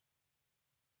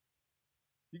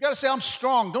 You got to say, I'm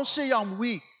strong. Don't say I'm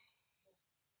weak.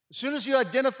 As soon as you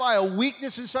identify a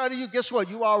weakness inside of you, guess what?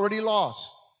 You already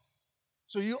lost.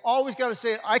 So you always got to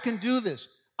say, I can do this.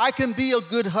 I can be a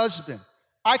good husband.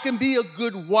 I can be a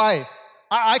good wife.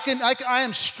 I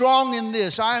am strong in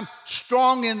this. I am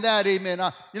strong in that. Amen.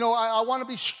 I want to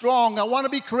be strong. I want to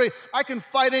be courageous. I can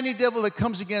fight any devil that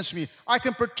comes against me. I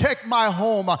can protect my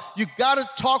home. You got to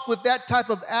talk with that type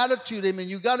of attitude. Amen.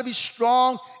 You got to be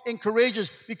strong and courageous,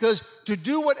 because to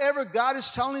do whatever God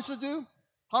is telling us to do,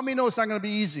 how many know it's not going to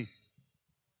be easy?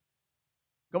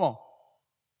 Come on.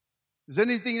 Has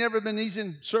anything ever been easy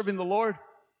in serving the Lord?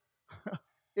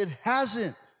 It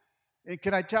hasn't. And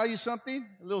can I tell you something?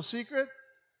 A little secret?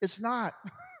 It's not.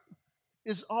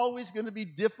 It's always going to be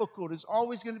difficult. It's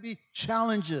always going to be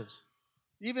challenges.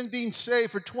 Even being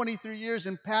saved for 23 years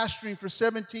and pastoring for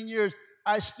 17 years,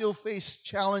 I still face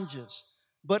challenges.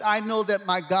 But I know that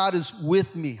my God is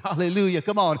with me. Hallelujah.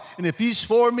 Come on. And if He's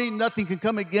for me, nothing can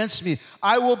come against me.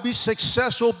 I will be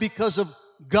successful because of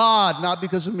God, not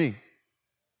because of me.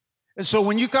 And so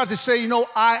when you got to say, you know,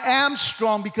 I am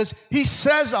strong because He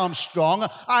says I'm strong.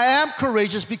 I am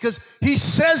courageous because He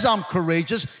says I'm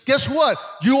courageous. Guess what?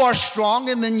 You are strong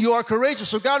and then you are courageous.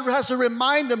 So God has to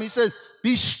remind them. He says,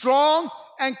 be strong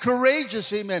and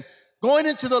courageous. Amen. Going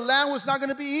into the land was not going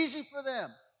to be easy for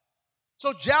them.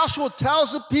 So Joshua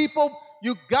tells the people,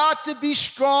 you got to be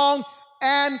strong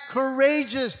and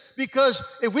courageous, because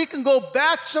if we can go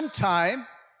back some time,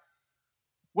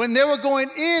 when they were going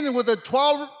in with the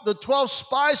 12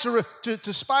 spies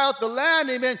to spy out the land,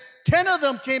 amen, 10 of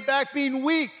them came back being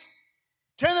weak.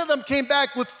 10 of them came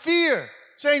back with fear,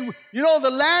 saying, you know, the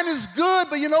land is good,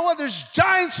 but you know what? There's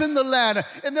giants in the land,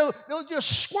 and they'll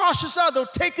just squash us out. They'll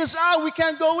take us out. We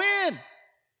can't go in.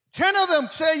 10 of them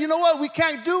say, you know what? We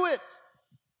can't do it.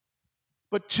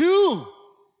 But 2,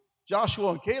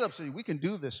 Joshua and Caleb, say, we can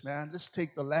do this, man. Let's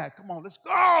take the land. Come on, let's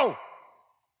go.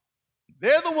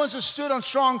 They're the ones that stood on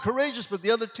strong and courageous, but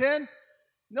the other 10,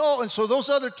 no. And so those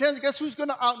other 10, guess who's going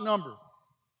to outnumber?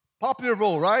 Popular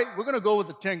vote, right? We're going to go with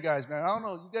the 10 guys, man. I don't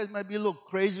know. You guys might be a little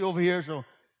crazy over here, so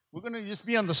we're going to just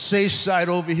be on the safe side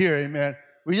over here, amen.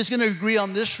 We're just going to agree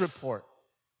on this report.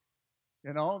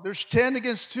 You know, there's 10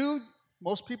 against 2.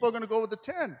 Most people are going to go with the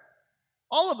 10.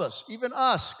 All of us, even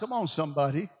us. Come on,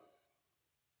 somebody.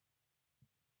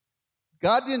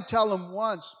 God didn't tell them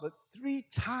once, but 3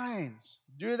 times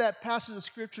during that passage of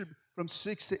Scripture from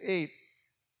 6 to 8.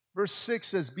 Verse 6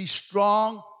 says, be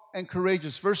strong and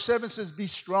courageous. Verse 7 says, be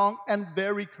strong and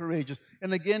very courageous.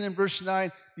 And again in verse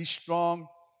 9, be strong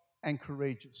and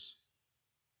courageous.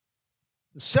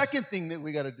 The second thing that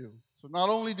we got to do, so not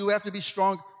only do we have to be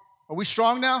strong, are we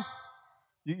strong now?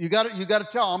 You got to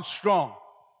tell, I'm strong.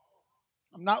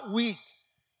 I'm not weak.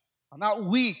 I'm not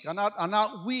weak. I'm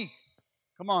not weak.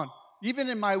 Come on. Even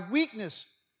in my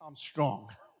weakness, I'm strong.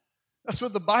 That's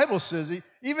what the Bible says.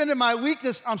 Even in my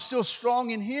weakness, I'm still strong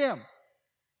in Him.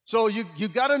 So you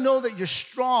got to know that you're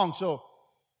strong. So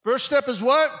first step is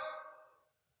what?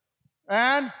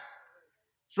 And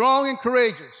strong and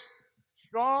courageous.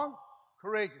 Strong,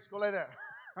 courageous. Go like that.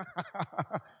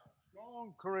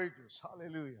 Strong, courageous.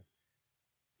 Hallelujah.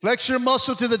 Flex your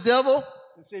muscle to the devil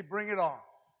and say, bring it on.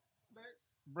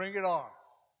 Bring it on.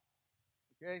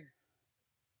 Okay?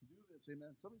 Do this, amen.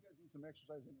 Some of you guys need some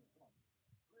exercise in here.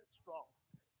 Come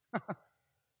on. Strong.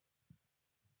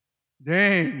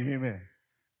 Dang, amen.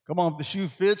 Come on, if the shoe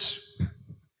fits,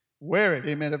 wear it,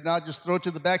 amen. If not, just throw it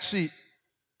to the back seat.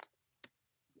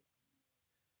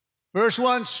 First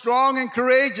one, strong and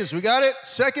courageous. We got it?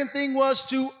 Second thing was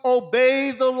to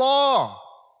obey the law.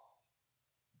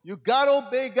 You got to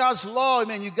obey God's law,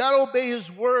 amen. You got to obey His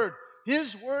word.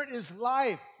 His word is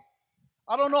life.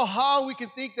 I don't know how we can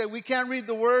think that we can't read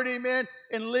the word, amen,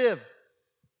 and live.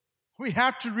 We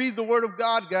have to read the word of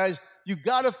God, guys. You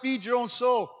got to feed your own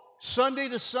soul. Sunday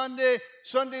to Sunday,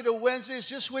 Sunday to Wednesday, it's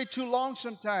just way too long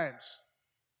sometimes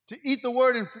to eat the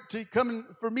word and to come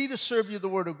for me to serve you the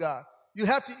word of God. You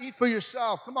have to eat for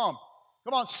yourself. Come on.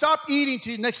 Come on. Stop eating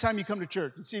till next time you come to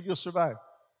church and see if you'll survive.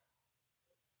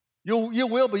 You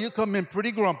will, but you'll come in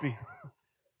pretty grumpy.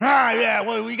 Yeah,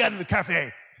 what we got in the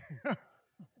cafe?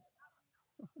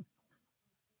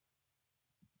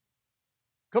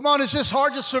 Come on, it's just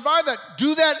hard to survive that.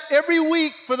 Do that every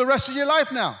week for the rest of your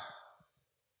life now.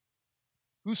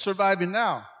 Who's surviving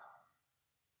now?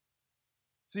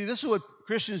 See, this is what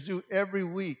Christians do every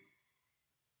week.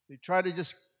 They try to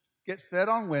just get fed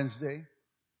on Wednesday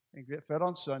and get fed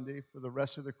on Sunday for the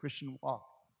rest of the Christian walk.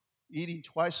 Eating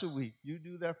twice a week. You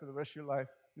do that for the rest of your life.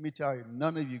 Let me tell you,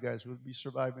 none of you guys would be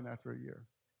surviving after a year.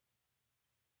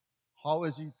 How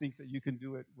is you think that you can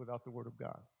do it without the Word of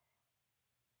God?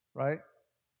 Right?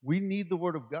 We need the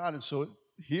Word of God. And so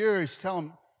here he's telling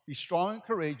them, be strong and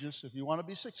courageous if you want to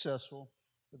be successful.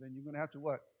 But then you're going to have to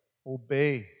what?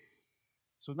 Obey.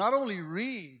 So not only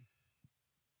read,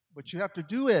 but you have to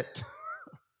do it.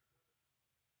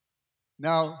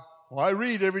 Now, I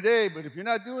read every day, but if you're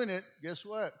not doing it, guess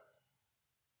what?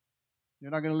 You're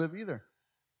not going to live either.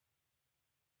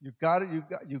 You got to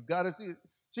do it.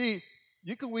 See,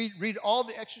 you can read all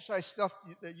the exercise stuff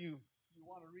that you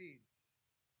want to read,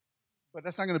 but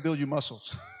that's not going to build your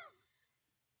muscles.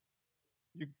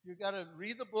 You got to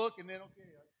read the book and then, okay,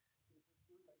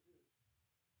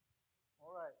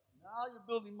 all right, now you're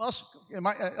building muscle.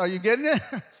 Are you getting it?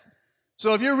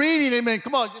 So if you're reading, amen,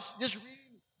 come on, just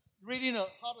reading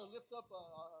how to lift up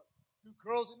do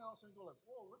curls, and all of a sudden go like,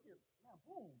 whoa, look at, man,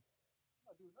 boom. I'm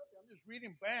not doing nothing. I'm just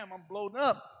reading, bam, I'm blown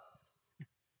up.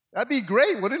 That'd be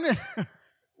great, wouldn't it?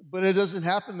 But it doesn't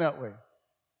happen that way.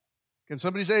 Can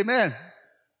somebody say amen?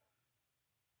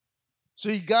 So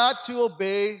you got to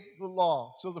obey the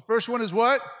law. So the first one is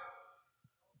what?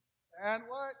 And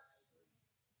what?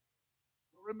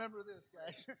 Remember this,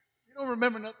 guys. You don't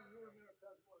remember nothing. You remember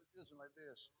this and like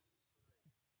this.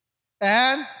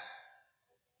 And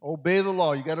obey the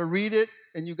law. You got to read it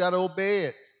and you got to obey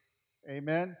it.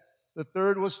 Amen. The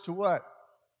third was to what?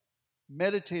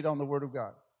 Meditate on the Word of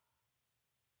God.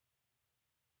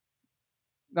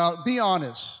 Now, be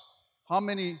honest. How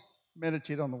many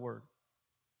meditate on the Word?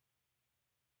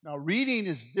 Now, reading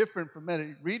is different from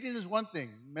meditating. Reading is one thing.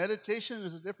 Meditation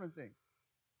is a different thing.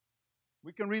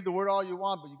 We can read the Word all you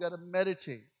want, but you got to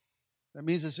meditate. That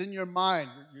means it's in your mind.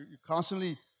 You're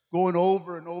constantly going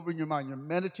over and over in your mind. You're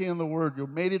meditating on the Word. You're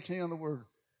meditating on the Word.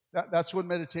 That's what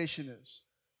meditation is.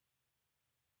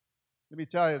 Let me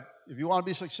tell you, if you want to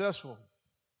be successful,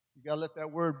 you got to let that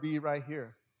Word be right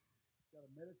here. You got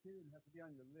to meditate, and it has to be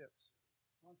on your lips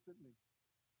constantly,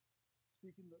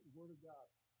 speaking the Word of God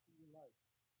in your life.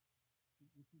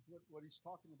 This is what he's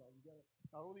talking about. You got to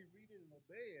not only read it and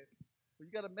obey it, but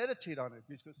you got to meditate on it,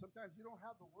 because sometimes you don't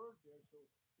have the Word there, so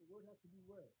the Word has to be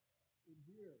where? In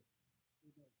here.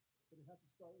 Amen. But it has to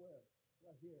start where?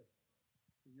 Right here.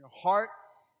 In your heart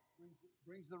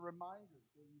brings the reminder.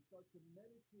 So you start to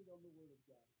meditate on the Word of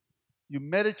God. You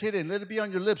meditate it and let it be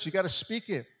on your lips. You got to speak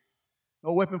it.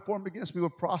 No weapon formed against me will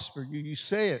prosper. You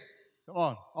say it. Come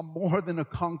on. I'm more than a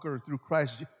conqueror through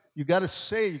Christ. You got to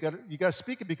say it. You got to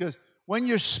speak it, because when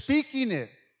you're speaking it,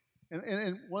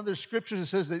 and one of the scriptures that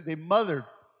says that they mothered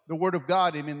the Word of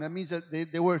God. I mean, that means that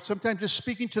they were sometimes just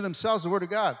speaking to themselves the Word of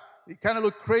God. It kind of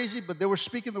looked crazy, but they were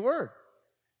speaking the Word.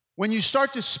 When you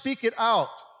start to speak it out,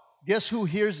 guess who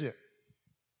hears it?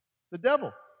 The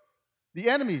devil, the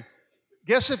enemy.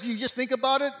 Guess if you just think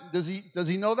about it, does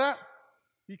he know that?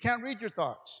 He can't read your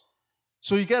thoughts.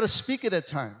 So you got to speak it at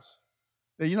times.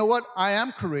 That, you know what? I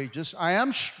am courageous. I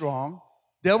am strong.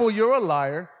 Devil, you're a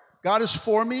liar. God is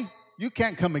for me. you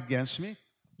can't come against me.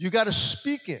 You got to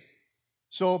speak it.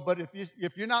 So, but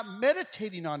if you're not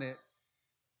meditating on it,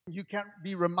 you can't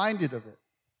be reminded of it.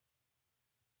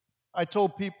 I tell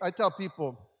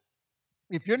people,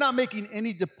 if you're not making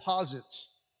any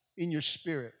deposits in your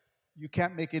spirit, you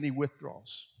can't make any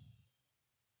withdrawals.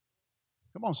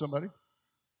 Come on, somebody.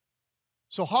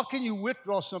 So how can you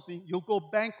withdraw something? You'll go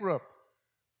bankrupt.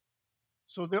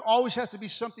 So there always has to be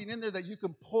something in there that you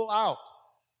can pull out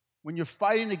when you're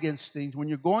fighting against things, when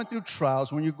you're going through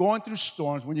trials, when you're going through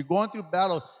storms, when you're going through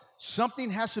battle.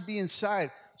 Something has to be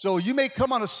inside. So you may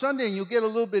come on a Sunday and you'll get a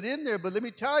little bit in there, but let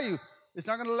me tell you, it's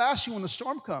not going to last you when the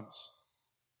storm comes.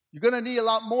 You're going to need a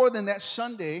lot more than that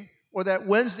Sunday or that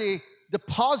Wednesday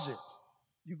deposit.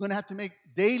 You're going to have to make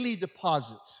daily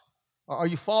deposits. Are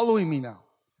you following me now?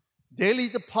 Daily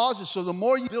deposits. So the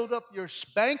more you build up your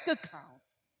bank account,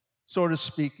 so to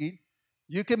speaking,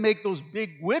 you can make those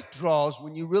big withdrawals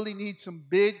when you really need some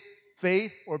big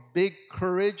faith or big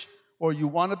courage, or you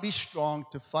want to be strong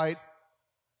to fight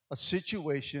a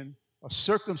situation, a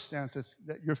circumstance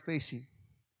that you're facing,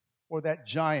 or that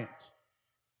giant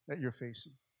that you're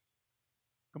facing.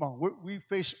 Come on, we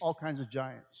face all kinds of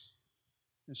giants.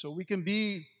 And so we can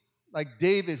be like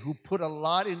David, who put a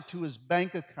lot into his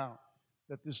bank account,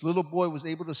 that this little boy was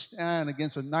able to stand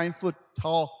against a 9-foot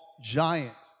tall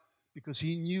giant because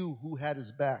he knew who had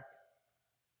his back.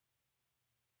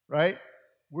 Right?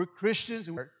 We're Christians,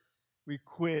 and we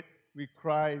quit, we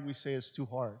cry, and we say it's too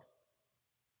hard.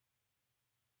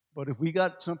 But if we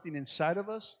got something inside of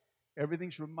us,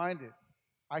 everything's reminded,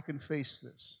 I can face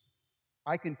this.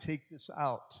 I can take this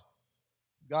out.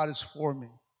 God is for me.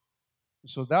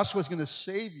 So that's what's going to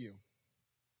save you.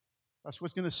 That's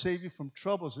what's going to save you from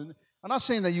troubles. And I'm not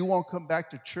saying that you won't come back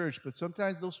to church, but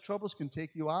sometimes those troubles can take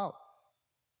you out.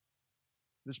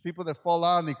 There's people that fall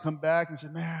out and they come back and say,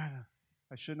 man,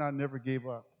 I should not have never gave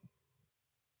up.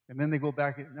 And then they go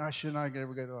back and, no, I should not have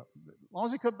never gave up. As long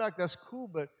as they come back, that's cool,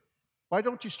 but why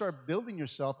don't you start building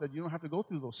yourself that you don't have to go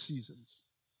through those seasons?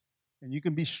 And you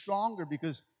can be stronger,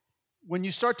 because when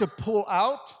you start to pull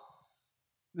out,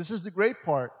 this is the great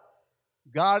part.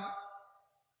 God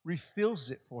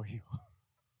refills it for you.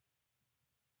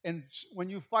 And when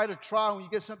you fight a trial, when you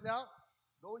get something out,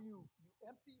 though you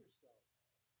empty yourself,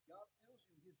 God fills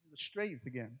you and gives you the strength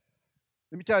again.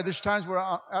 Let me tell you, there's times where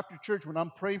after church, when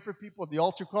I'm praying for people at the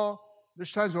altar call,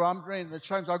 there's times where I'm drained. There's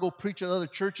times I go preach at other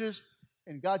churches,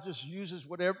 and God just uses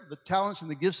whatever, the talents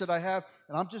and the gifts that I have,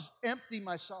 and I'm just emptying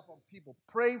myself on people,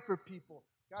 praying for people.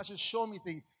 God's just showing me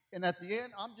things. And at the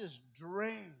end, I'm just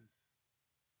drained.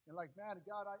 And like, man,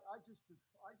 God, I just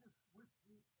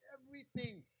withdrew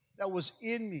everything that was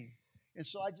in me. And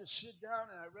so I just sit down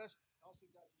and I rest. And also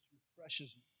God just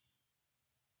refreshes me.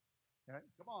 Okay?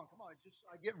 Come on.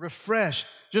 I get refreshed.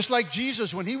 Just like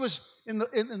Jesus, when he was in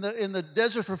the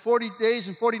desert for 40 days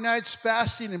and 40 nights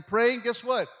fasting and praying, guess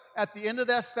what? At the end of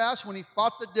that fast, when he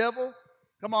fought the devil,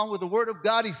 come on, with the word of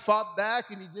God, he fought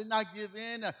back and he did not give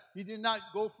in. He did not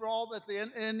go for all that the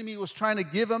enemy was trying to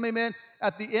give him, amen.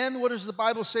 At the end, what does the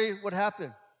Bible say what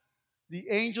happened? The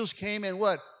angels came and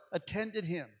what? Attended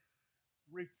him,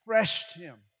 refreshed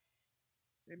him.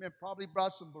 Amen. Probably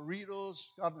brought some burritos,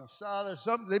 got him asada or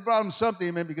something. They brought him something,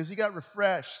 amen, because he got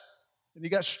refreshed and he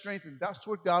got strengthened. That's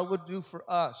what God would do for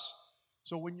us.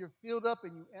 So when you're filled up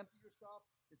and you empty yourself,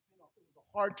 it was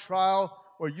a hard trial,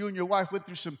 or you and your wife went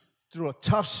through a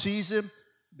tough season,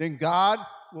 then God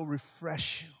will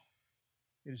refresh you.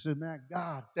 And he said, man,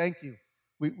 God, thank you.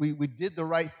 We did the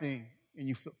right thing.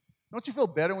 And don't you feel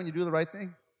better when you do the right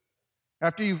thing?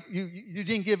 After you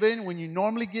didn't give in when you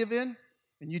normally give in,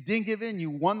 and you didn't give in, you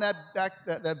won that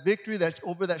victory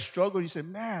over that struggle. You say,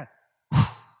 man,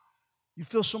 you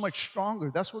feel so much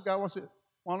stronger. That's what God wants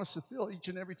us to feel each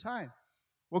and every time.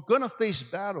 We're going to face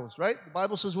battles, right? The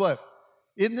Bible says what?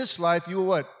 In this life, you will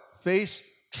what? Face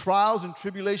trials and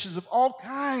tribulations of all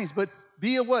kinds, but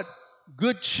be of what?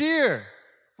 Good cheer,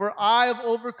 for I have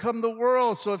overcome the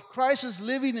world. So if Christ is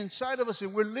living inside of us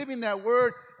and we're living that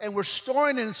word and we're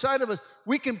storing it inside of us,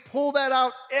 we can pull that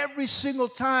out every single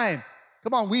time.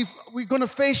 Come on, we're going to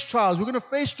face trials. We're going to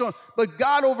face storms, but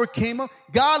God overcame them.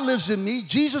 God lives in me.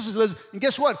 Jesus lives. And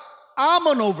guess what? I'm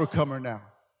an overcomer now.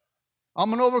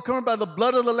 I'm an overcomer by the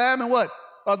blood of the Lamb and what?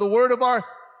 By the word of our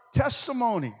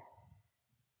testimony.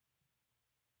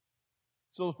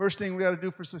 So the first thing we got to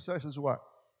do for success is what?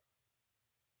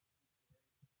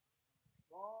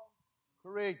 Strong,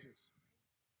 courageous.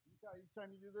 Each time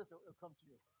you do this, it'll come to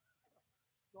you.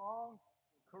 Strong,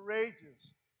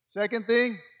 courageous. Second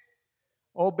thing,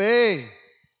 obey.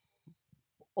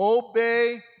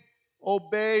 Obey,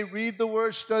 read the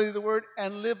word, study the word,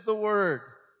 and live the word.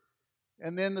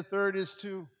 And then the third is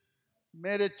to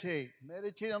Meditate.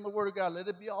 Meditate on the Word of God. Let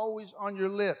it be always on your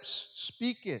lips.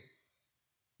 Speak it.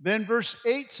 Then verse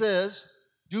 8 says,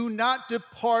 do not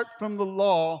depart from the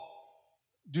law.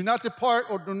 Do not depart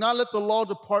or do not let the law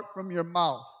depart from your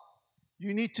mouth.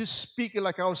 You need to speak it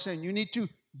like I was saying. You need to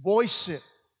voice it.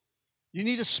 You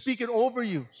need to speak it over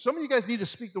you. Some of you guys need to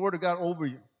speak the Word of God over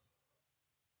you.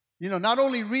 You know, not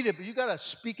only read it, but you got to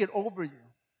speak it over you.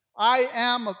 I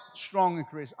am strong and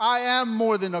courageous. I am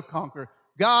more than a conqueror.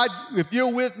 God, if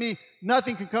you're with me,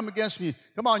 nothing can come against me.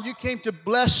 Come on, you came to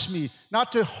bless me,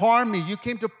 not to harm me. You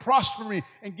came to prosper me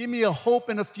and give me a hope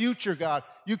and a future, God.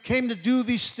 You came to do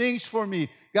these things for me.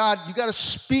 God, you got to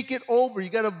speak it over. You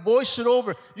got to voice it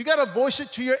over. You got to voice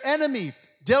it to your enemy.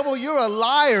 Devil, you're a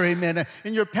liar, amen,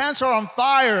 and your pants are on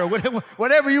fire,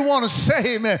 whatever you want to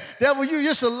say, amen. Devil, you're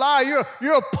just a liar.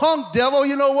 You're a punk, devil.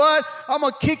 You know what? I'm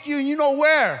going to kick you, and you know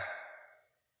where.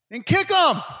 And kick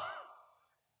him.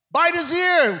 Bite his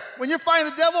ear. When you're fighting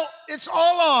the devil, it's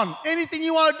all on. Anything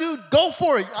you want to do, go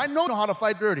for it. I know how to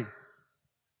fight dirty.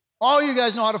 All you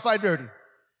guys know how to fight dirty.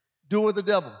 Do it with the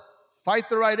devil. Fight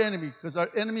the right enemy, because our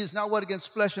enemy is not what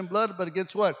against flesh and blood, but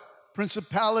against what?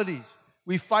 Principalities.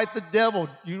 We fight the devil.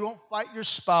 You don't fight your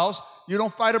spouse. You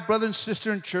don't fight a brother and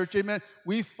sister in church, amen.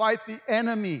 We fight the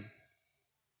enemy.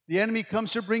 The enemy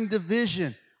comes to bring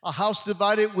division. A house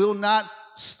divided will not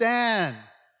stand.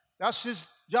 That's his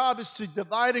job, is to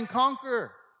divide and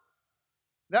conquer.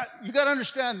 That you got to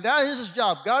understand, that is his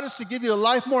job. God is to give you a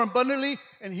life more abundantly,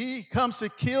 and he comes to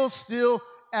kill, steal,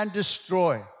 and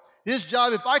destroy. His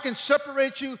job, if I can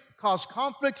separate you, cause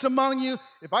conflicts among you,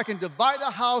 if I can divide a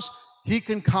house, he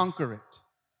can conquer it.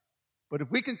 But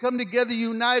if we can come together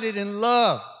united in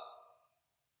love,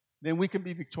 then we can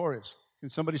be victorious. Can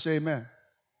somebody say amen?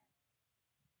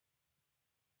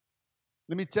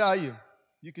 Let me tell you,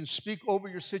 you can speak over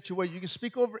your situation. You can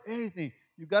speak over anything.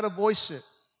 You got to voice it.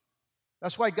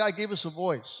 That's why God gave us a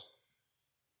voice.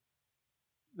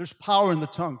 There's power in the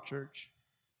tongue, church.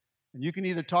 And you can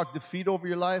either talk defeat over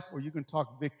your life or you can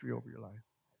talk victory over your life.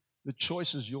 The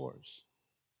choice is yours.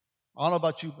 I don't know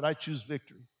about you, but I choose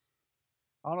victory.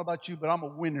 I don't know about you, but I'm a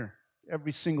winner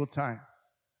every single time.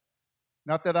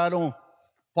 Not that I don't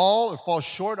fall or fall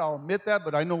short, I'll admit that,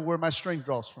 but I know where my strength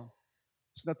draws from.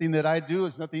 It's nothing that I do,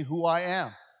 it's nothing who I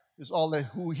am. It's all that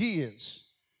who he is.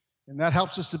 And that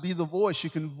helps us to be the voice. You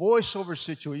can voice over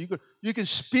situation. You can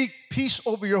speak peace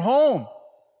over your home.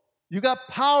 You got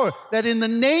power that in the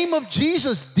name of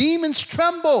Jesus, demons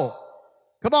tremble.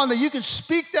 Come on, that you can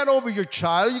speak that over your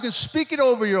child. You can speak it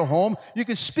over your home. You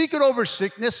can speak it over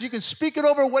sickness. You can speak it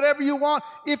over whatever you want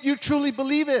if you truly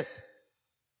believe it.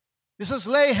 It says,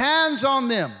 lay hands on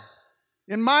them.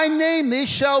 In my name, they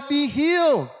shall be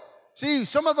healed. See,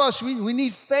 some of us, we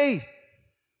need faith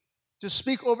to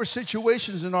speak over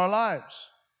situations in our lives.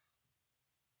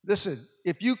 Listen,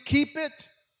 if you keep it,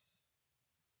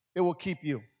 it will keep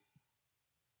you.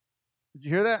 Did you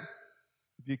hear that?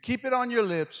 If you keep it on your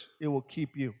lips, it will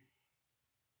keep you.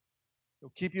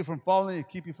 It'll keep you from falling. It'll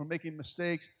keep you from making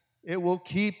mistakes. It will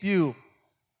keep you.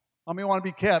 How many want to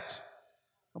be kept?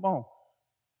 Come on.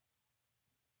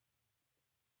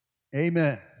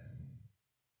 Amen.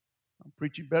 I'm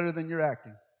preaching better than you're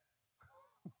acting.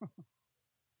 I'm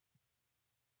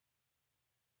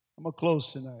going to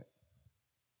close tonight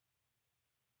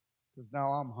because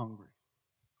now I'm hungry.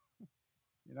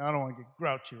 You know, I don't want to get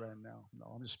grouchy right now. No,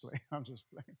 I'm just playing. I'm just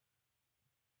playing.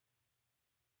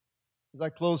 As I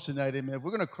close tonight, amen, if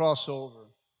we're going to cross over,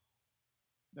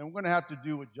 then we're going to have to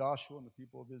do what Joshua and the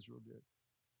people of Israel did.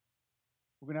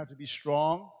 We're going to have to be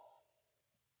strong,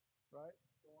 right?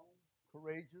 Strong,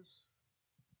 courageous.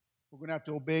 We're going to have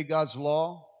to obey God's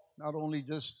law, not only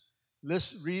just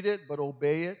read it, but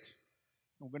obey it.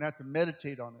 And we're going to have to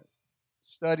meditate on it,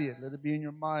 study it, let it be in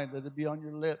your mind, let it be on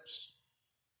your lips.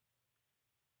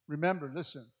 Remember,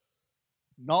 listen,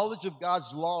 knowledge of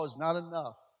God's law is not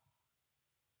enough.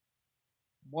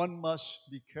 One must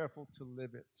be careful to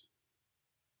live it.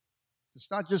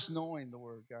 It's not just knowing the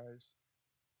word, guys.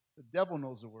 The devil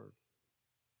knows the word.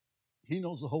 He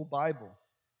knows the whole Bible,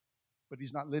 but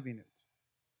he's not living it.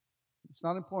 It's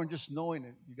not important just knowing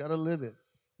it. You got to live it.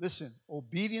 Listen,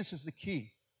 obedience is the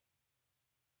key.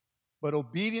 But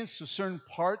obedience to certain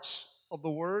parts of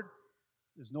the word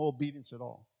is no obedience at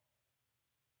all.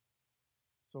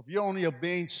 So if you're only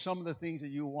obeying some of the things that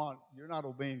you want, you're not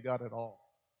obeying God at all.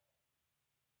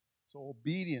 So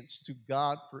obedience to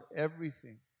God for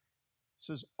everything. It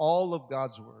says all of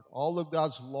God's word, all of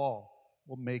God's law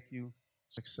will make you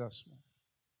successful.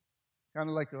 Kind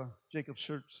of like Jacob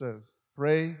Church says,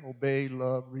 pray, obey,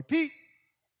 love, repeat.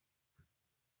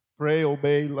 Pray,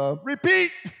 obey, love,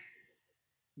 repeat.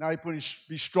 Now he put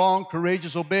be strong,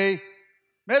 courageous, obey.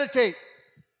 Meditate.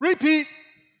 Repeat.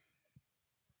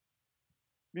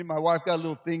 Me and my wife got a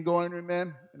little thing going,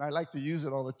 man, and I like to use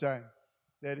it all the time.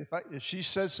 That if she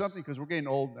says something, because we're getting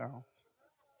old now,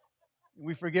 and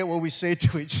we forget what we say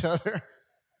to each other.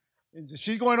 And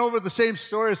she's going over the same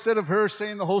story. Instead of her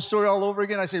saying the whole story all over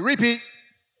again, I say, repeat.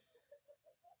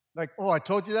 Like, oh, I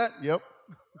told you that? Yep.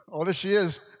 Oh, there she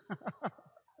is.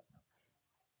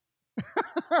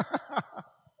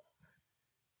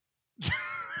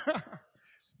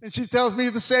 And she tells me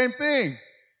the same thing.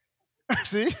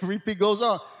 See, repeat goes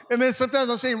on. And then sometimes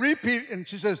I'm saying repeat, and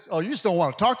she says, oh, you just don't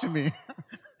want to talk to me.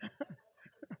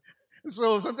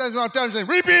 So sometimes when I'm talking, I'm saying,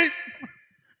 repeat.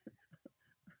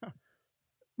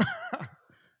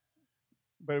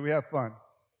 But we have fun.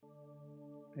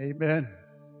 Amen.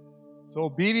 So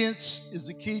obedience is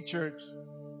the key, church.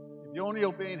 If you're only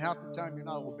obeying half the time, you're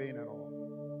not obeying at all.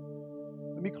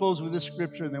 Let me close with this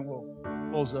scripture, and then we'll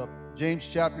close up. James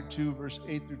chapter 2, verse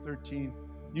 8 through 13.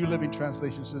 New Living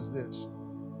Translation says this.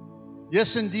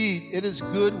 Yes, indeed, it is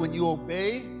good when you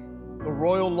obey the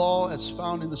royal law as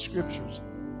found in the scriptures.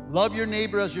 Love your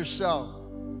neighbor as yourself.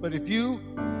 But if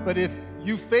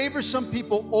you favor some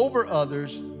people over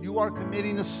others, you are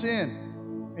committing a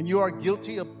sin, and you are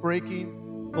guilty of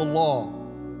breaking the law.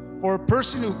 For a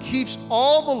person who keeps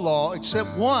all the law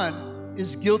except one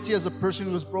is guilty as a person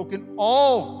who has broken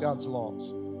all God's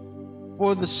laws.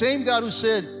 For the same God who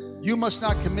said, you must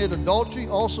not commit adultery,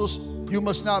 also you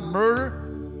must not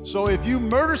murder. So if you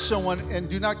murder someone and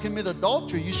do not commit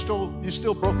adultery, you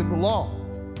still broken the law.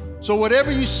 So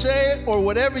whatever you say or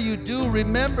whatever you do,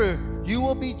 remember, you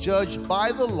will be judged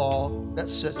by the law that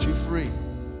sets you free.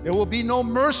 There will be no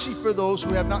mercy for those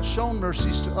who have not shown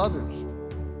mercies to others.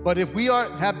 But if we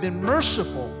have been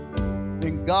merciful,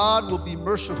 then God will be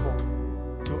merciful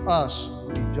to us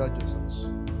when He judges us.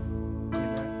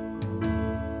 Amen.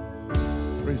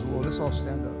 Praise the Lord. Let's all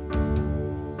stand up.